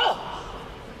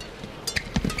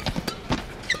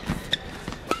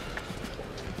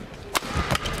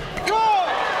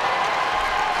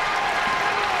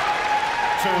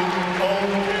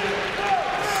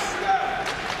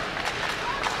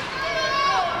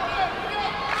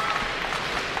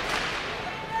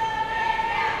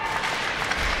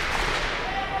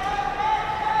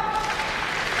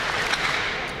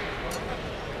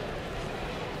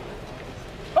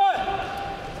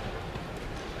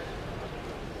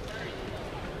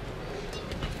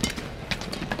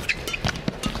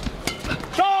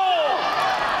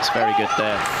 Very good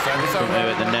there. Good move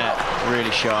at the net, really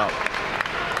sharp.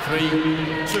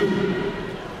 3-2.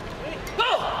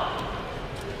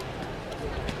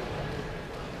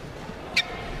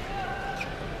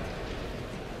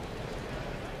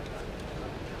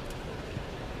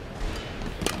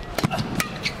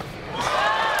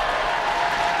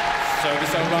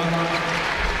 Service over.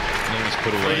 Nice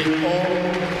put away.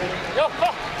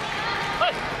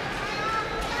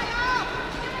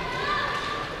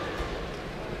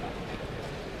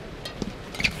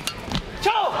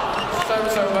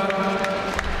 Service over.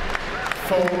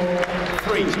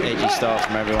 4-3. Edgy start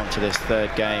from everyone to this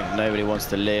third game. Nobody wants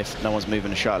to lift. No one's moving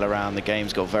the shuttle around. The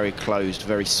game's got very closed,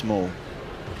 very small.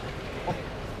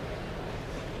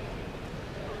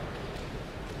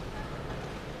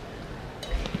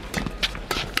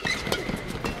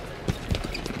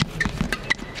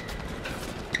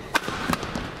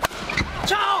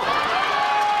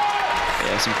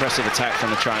 Yeah, it's impressive attack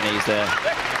from the Chinese there.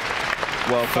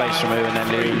 Well placed from Wu, and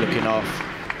then Liu looking off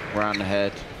around the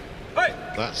head.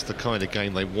 That's the kind of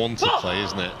game they want to play,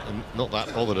 isn't it? And not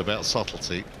that bothered about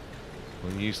subtlety.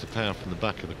 When you use the power from the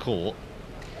back of the court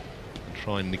and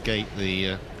try and negate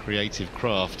the creative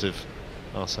craft of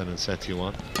Ahsan and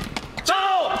Setiawan.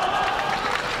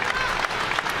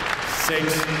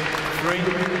 6-3.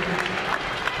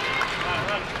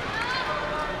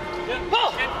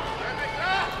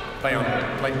 Play on.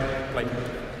 Play.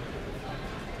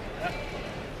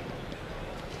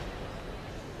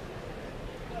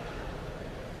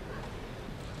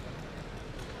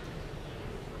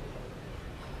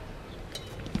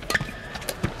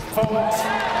 Fault.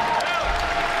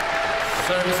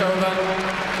 Service over.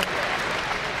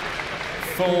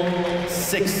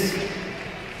 4-6.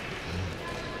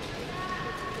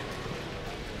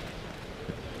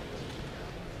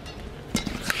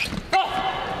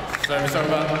 Service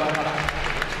over.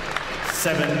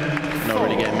 7-4. Not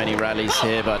really getting many rallies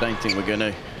here, but I don't think we're going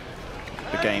to.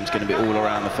 The game's going to be all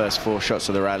around the first 4 shots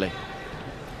of the rally.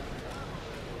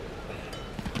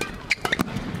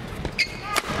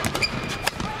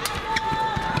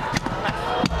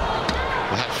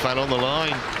 Fell on the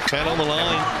line, fell on the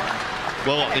line.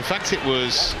 Well, in fact, it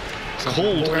was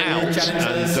called out, and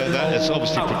that has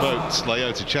obviously provoked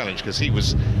Leo to challenge, because he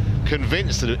was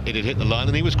convinced that it had hit the line,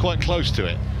 and he was quite close to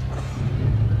it.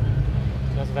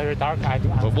 It was very dark.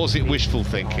 But was it wishful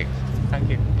thinking? Thank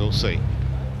you. We'll see.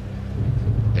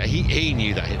 Yeah, he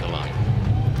knew that hit the line.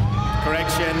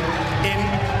 Correction, in.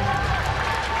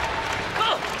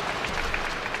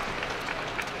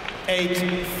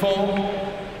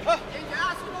 8-4.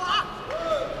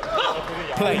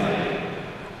 Play.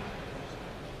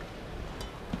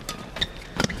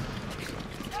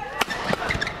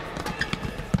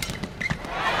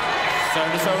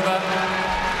 Service over.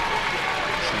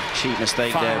 Cheap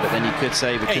mistake there, but then you could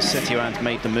say because Setiawan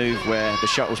made the move where the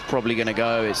shot was probably going to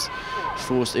go, it's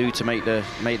forced Wu to make the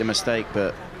mistake,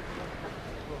 but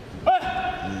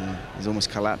he's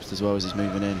almost collapsed as well as he's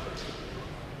moving in.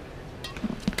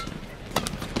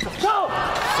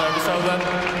 Service over.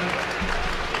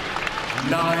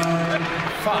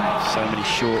 9-5. So many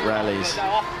short rallies.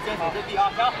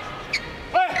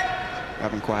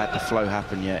 Haven't quite had the flow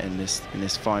happen yet in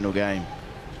this final game.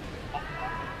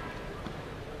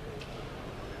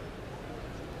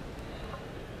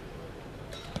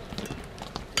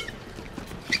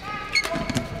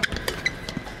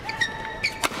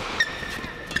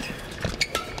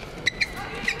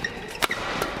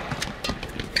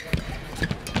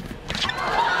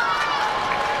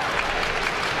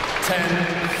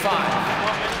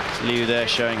 Liu there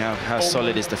showing how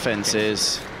solid his defense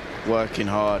is, working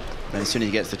hard, and as soon as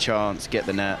he gets the chance, get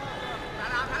the net.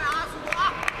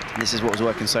 And this is what was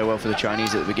working so well for the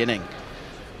Chinese at the beginning,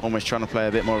 almost trying to play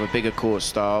a bit more of a bigger court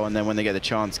style, and then when they get the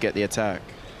chance, get the attack.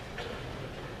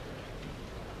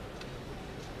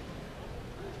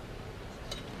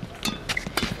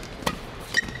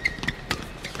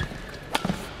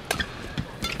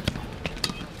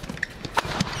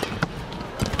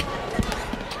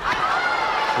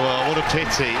 Well, what a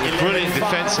pity. Brilliant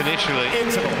defence initially,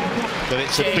 but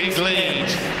it's a big lead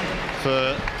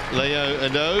for Leo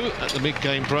Ano at the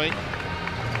mid-game break.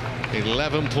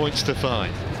 11 points to 5.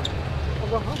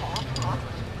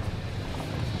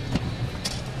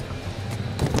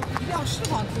 一定要释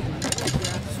放自己的这些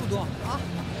速度啊，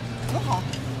很好，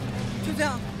就这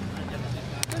样。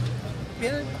别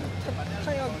人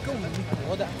他要跟我们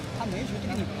搏的，他没球就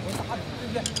跟你搏杀的，对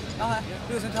不对？然后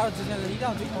6层跳到直线的一定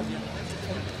要追头，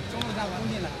从中路这样攻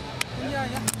进来，攻进来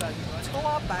人家抽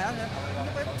啊摆啊人，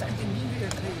你把再顶进去也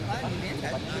可以，反正你连起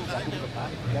来。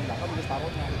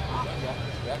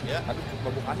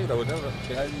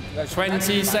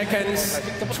 20 seconds.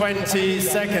 20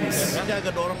 seconds. Nanti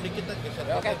agak dorong dikit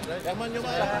aja. Oke,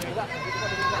 nyoba ya.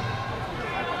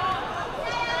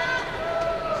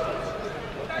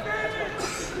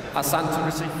 Ahsan to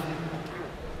receive.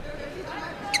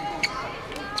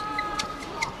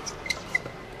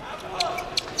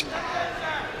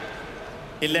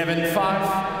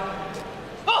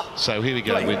 So here we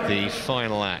go with the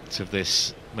final act of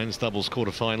this men's doubles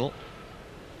quarter-final.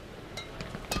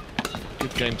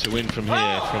 Good game to win from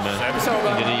here, from an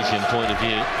Indonesian point of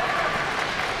view.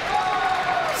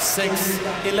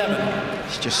 6-11.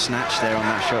 He's just snatched there on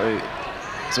that shot.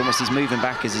 It's almost he's moving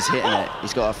back as he's hitting it.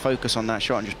 He's got to focus on that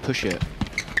shot and just push it.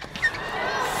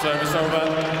 Service over.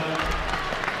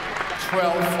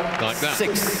 12. Like that.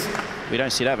 6. We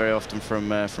don't see that very often from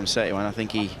Setiawan. I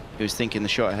think he was thinking the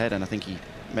shot ahead, and I think he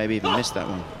maybe even missed that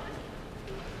one.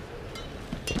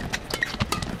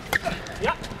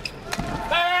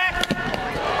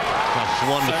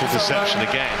 Wonderful perception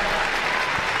again.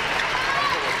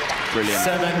 Brilliant,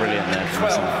 brilliant there from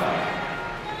Ahsan.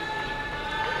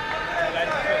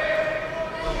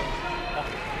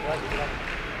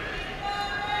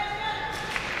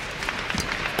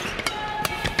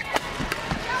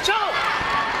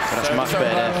 But that's much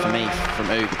better there for me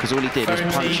from U, because all he did was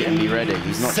punch it and be ready.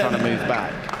 He's not trying to move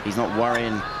back. He's not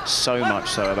worrying so much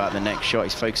so about the next shot.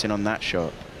 He's focusing on that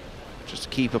shot.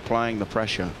 Just keep applying the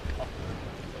pressure.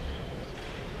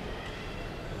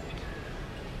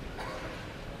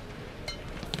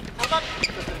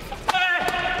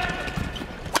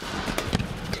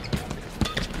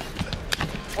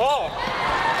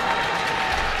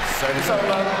 Service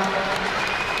over.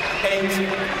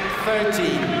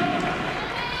 8-13.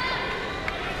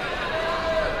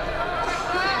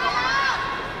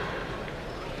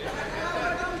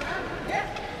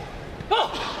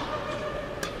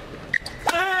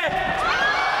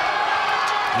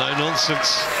 No nonsense.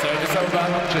 Service over.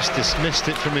 Just dismissed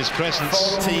it from his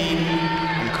presence. 14.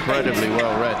 Incredibly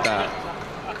well read that.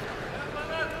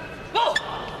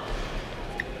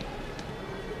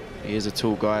 He is a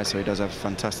tall guy, so he does have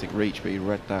fantastic reach, but he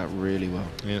read that really well.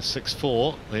 Yeah,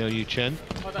 6'4", Leo Chen,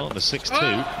 partner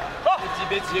 6'2".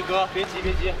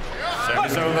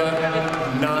 Service over.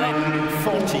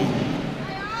 9-14.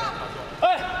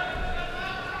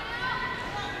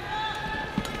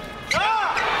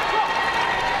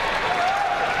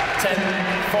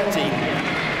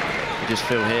 You just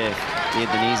feel here, the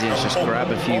Indonesians just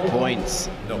grab a few points.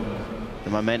 The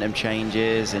momentum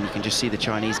changes, and you can just see the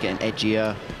Chinese getting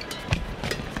edgier.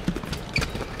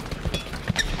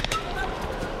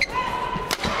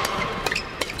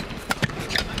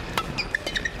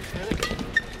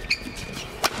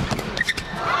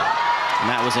 And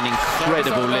that was an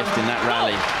incredible lift in that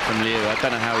rally from Liu. I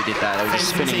don't know how he did that. He was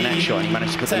just spinning that shot and he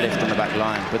managed to put the lift on the back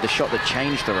line. But the shot that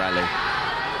changed the rally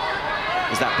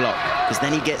is that block, because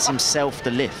then he gets himself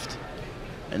the lift.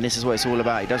 And this is what it's all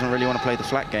about. He doesn't really want to play the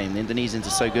flat game. The Indonesians are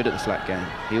so good at the flat game.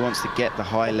 He wants to get the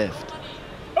high lift.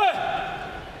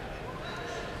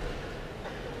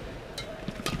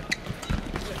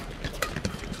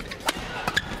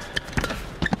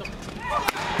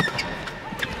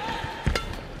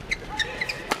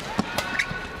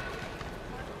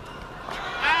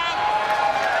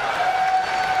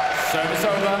 Service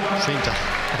over. Seemed to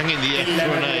hang in the air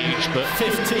for an age, but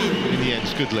 15. in the end,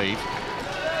 it's good lead.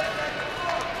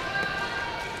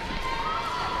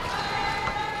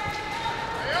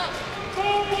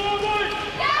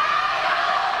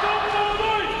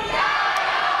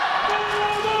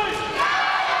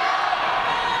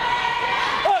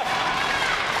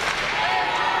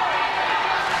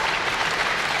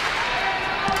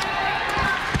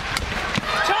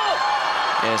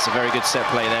 Yeah, it's a very good set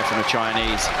play there from the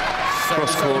Chinese.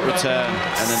 Cross-court return,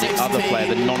 and then the other player,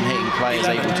 the non-hitting player, is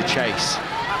able to chase.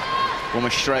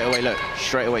 Almost straight away, look,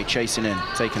 straight away chasing in,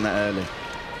 taking that early.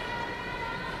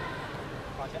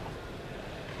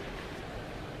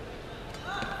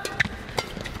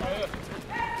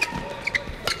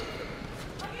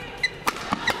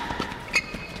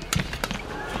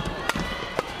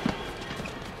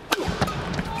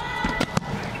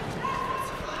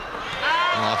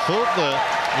 thought that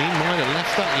he might have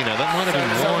left that, you know, that might have been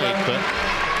wide, but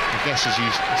I guess as you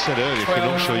said earlier, if you're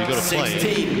not sure, you've got to play it,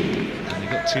 and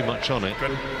you got too much on it.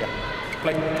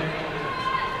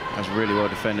 That was really well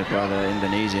defended by the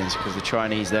Indonesians, because the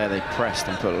Chinese there, they pressed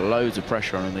and put loads of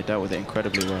pressure on them. They dealt with it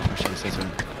incredibly well.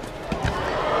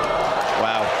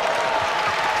 Wow.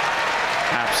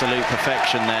 Absolute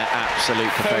perfection there,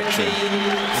 absolute perfection.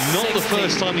 And not the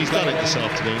first time he's done it this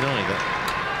afternoon either.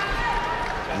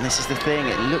 And this is the thing,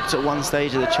 it looked at one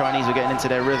stage that the Chinese were getting into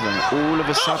their rhythm. All of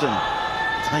a sudden,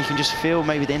 you can just feel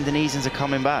maybe the Indonesians are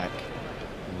coming back.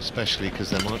 Especially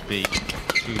because there might be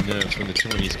few nerves when the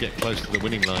Chinese get close to the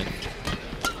winning line.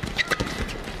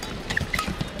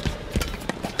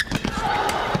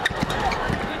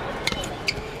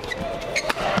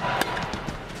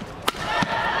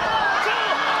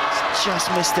 It's just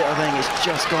missed it, I think. It's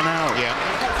just gone out. Yeah.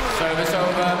 Service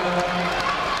over.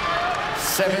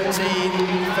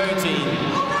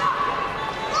 17-13.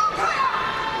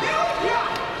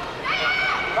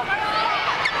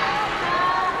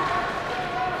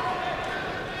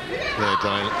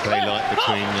 Daylight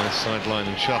between sideline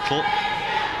and shuttle.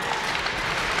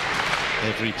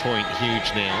 Every point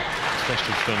huge now,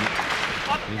 especially from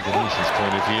Indonesia's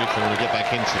point of view. If they want to get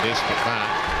back into this, but that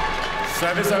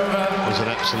Service over. Was an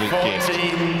absolute gift.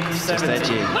 Just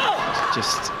edgy,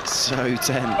 just so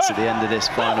tense at the end of this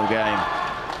final game.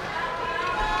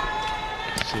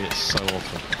 You see it so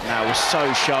often. That was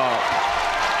so sharp,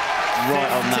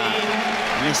 right on that.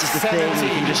 And this is the thing,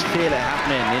 you can just feel it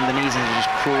happening. The Indonesians are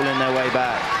just crawling their way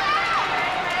back.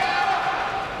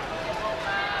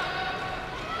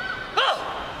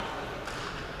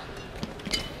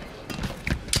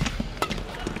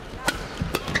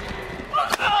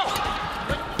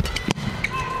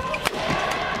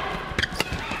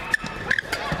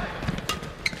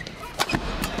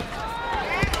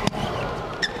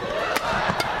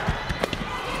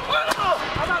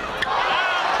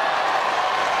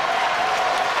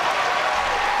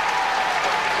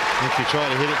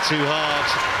 Trying to hit it too hard,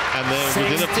 and they're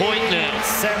within a point now.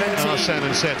 Ahsan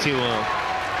and Setiawan.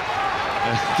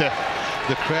 And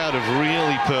the crowd have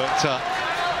really perked up.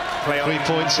 3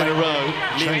 points in a row,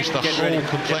 changed the whole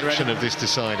complexion of this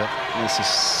decider. This is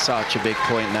such a big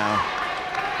point now.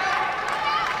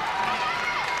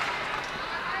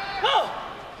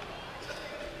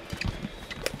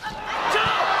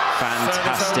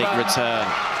 Fantastic return.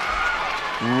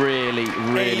 Really,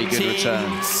 really good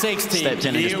return. Stepped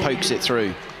in and just pokes it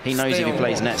through. He knows if he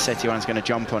plays net, Setiawan's going to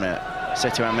jump on it.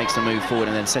 Setiawan makes the move forward,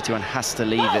 and then Setiawan has to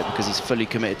leave it because he's fully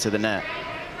committed to the net.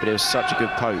 But it was such a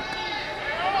good poke.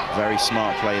 Very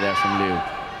smart play there from Liu.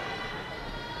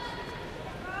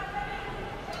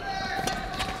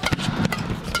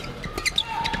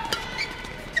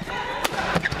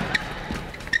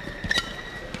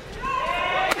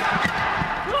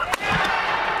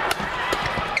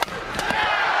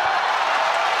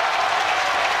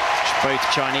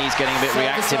 Both Chinese getting a bit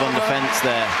reactive on defence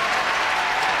there.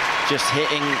 Just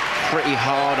hitting pretty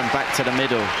hard and back to the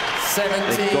middle.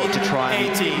 They've got to try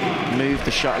and move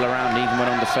the shuttle around even when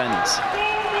on defence.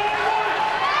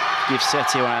 Give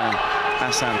Setiawan and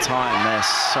Ahsan time. They're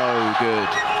so good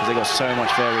because they've got so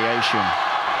much variation.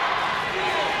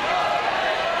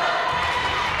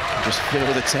 Just feel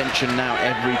the tension now.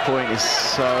 Every point is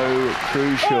so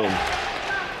crucial.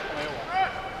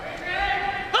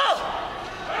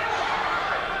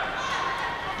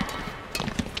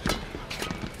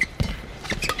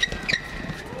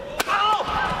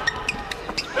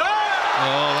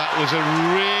 Was a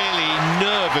really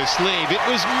nervous lead. It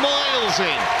was miles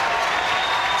in.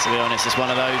 To be honest, it's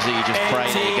one of those that you just pray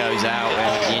that it goes out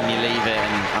and you leave it.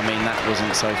 And I mean, that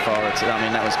wasn't so far. I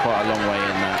mean, that was quite a long way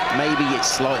in that. Maybe it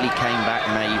slightly came back,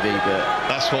 maybe, but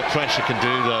that's what pressure can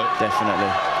do, though. Definitely.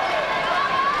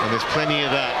 And there's plenty of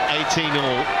that. 18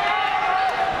 all.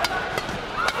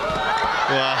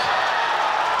 Well,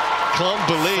 can't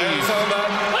believe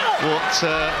what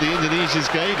the Indonesians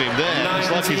gave him there. It was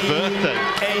like his birthday.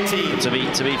 To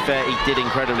be fair, he did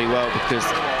incredibly well because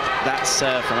that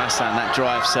serve from Ahsan, that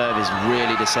drive serve is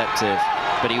really deceptive,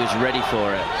 but he was ready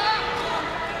for it.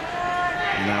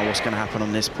 And now what's going to happen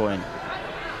on this point?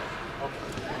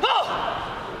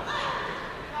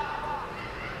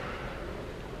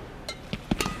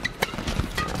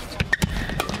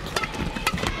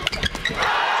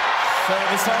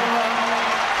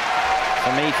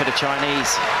 For me, for the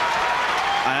Chinese,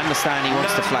 I understand he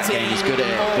wants the flat game, he's good at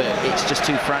it, but it's just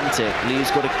too frantic.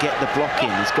 Liu's got to get the block in,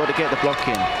 he's got to get the block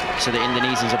in so the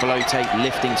Indonesians are below tape,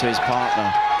 lifting to his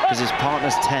partner, because his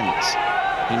partner's tense.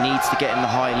 He needs to get in the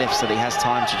high lift so that he has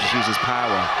time to just use his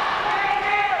power.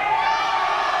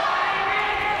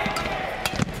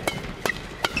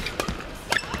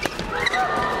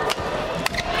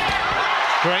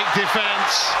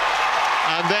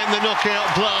 and then the knockout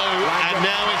blow, and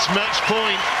now it's match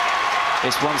point.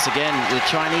 It's once again, the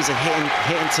Chinese are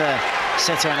hitting to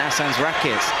Setiawan and Ahsan's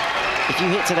rackets. If you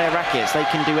hit to their rackets, they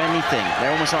can do anything.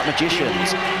 They're almost like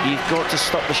magicians. You've got to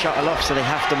stop the shuttle off, so they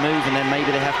have to move, and then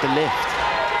maybe they have to lift.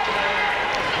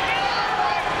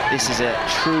 This is a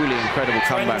truly incredible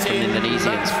comeback from the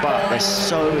Indonesians, but they're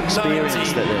so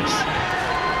experienced at this.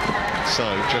 So,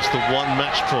 just the one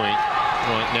match point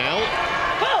right now.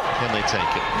 Can they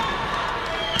take it?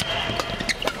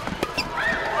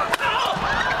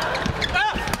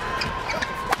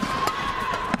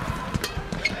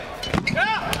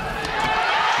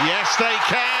 Yes, they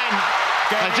can.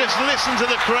 And just listen to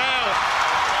the crowd.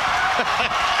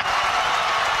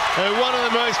 They're one of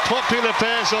the most popular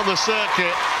pairs on the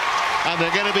circuit, and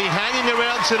they're going to be hanging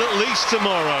around till at least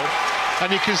tomorrow. And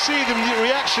you can see the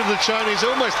reaction of the Chinese,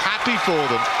 almost happy for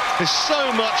them. There's so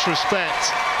much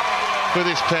respect for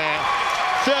this pair.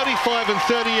 35 and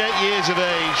 38 years of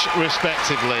age,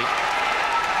 respectively.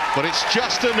 But it's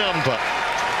just a number.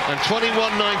 And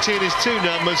 21-19 is two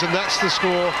numbers, and that's the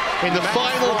score in the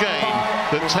final game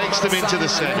that takes them into the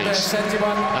semis.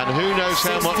 And who knows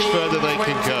how much further they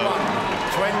can go.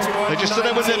 They just don't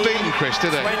know when they're beaten, Chris, do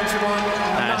they?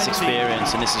 It's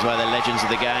experience, and this is why they're legends of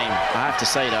the game. I have to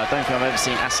say, though, I don't think I've ever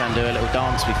seen Ahsan do a little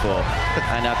dance before.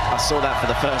 And I saw that for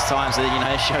the first time, so, you know,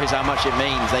 it shows how much it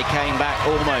means. They came back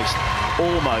almost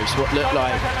what looked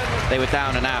like they were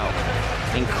down and out.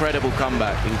 Incredible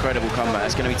comeback, incredible comeback.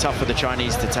 It's going to be tough for the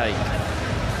Chinese to take.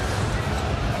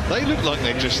 They look like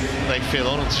they feel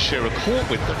honoured to share a court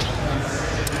with them.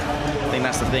 I think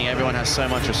that's the thing. Everyone has so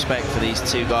much respect for these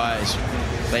two guys.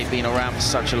 They've been around for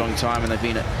such a long time, and they've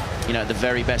been at the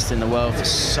very best in the world for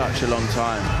such a long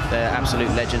time. They're absolute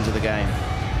legends of the game.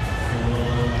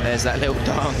 There's that little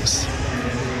dance.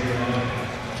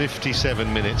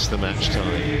 57 minutes the match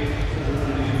time.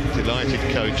 Delighted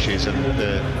coaches and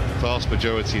the vast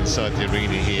majority inside the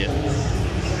arena here.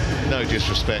 No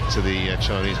disrespect to the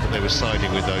Chinese, but they were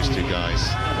siding with those two guys,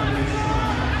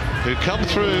 who come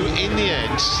through in the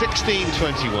end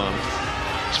 16-21,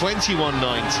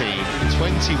 21-19,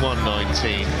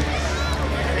 21-19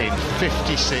 in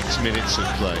 56 minutes of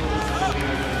play.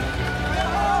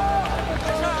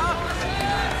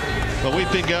 Well,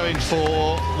 we've been going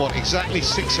for, what, exactly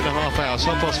 6.5 hours,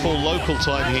 4:30 local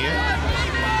time here.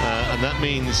 And that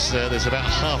means there's about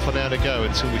half an hour to go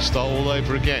until we start all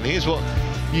over again. Here's what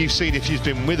you've seen if you've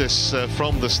been with us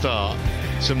from the start.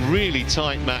 Some really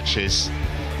tight matches.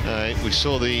 We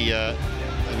saw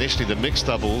initially the mixed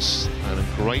doubles, and a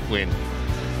great win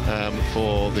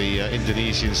for the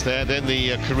Indonesians there. Then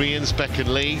the Koreans, Beck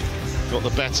and Lee, got the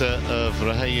better of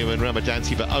Rahayu and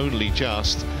Ramadanti, but only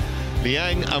just.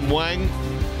 Liang and Wang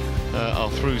are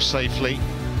through safely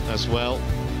as well.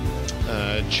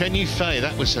 Chen Yufei,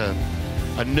 that was a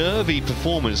nervy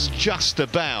performance, just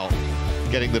about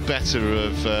getting the better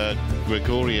of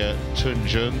Gregoria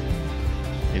Tunjung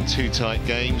in two tight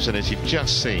games. And as you've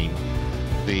just seen,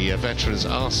 the veterans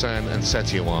Ahsan and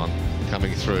Setiawan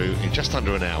coming through in just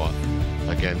under an hour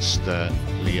against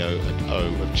Liu and O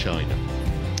of China.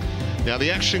 Now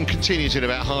the action continues in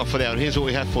about half an hour, and here's what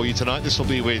we have for you tonight. This will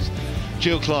be with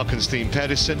Jill Clark and Steen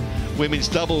Pedersen. Women's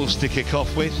doubles to kick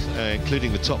off with,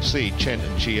 including the top seed, Chen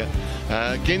and Chia.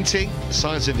 Ginting,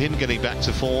 signs of him getting back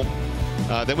to form.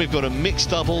 Then we've got a mixed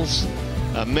doubles,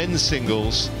 men's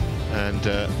singles, and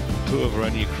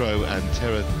Puavaranya Crow and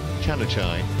Tera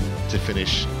Chanachai to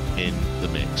finish in the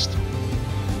mixed.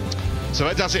 So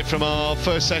that does it from our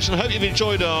first session. I hope you've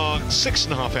enjoyed our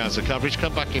 6.5 hours of coverage.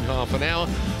 Come back in half an hour.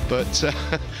 But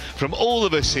from all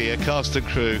of us here, cast and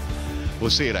crew, we'll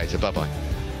see you later. Bye-bye.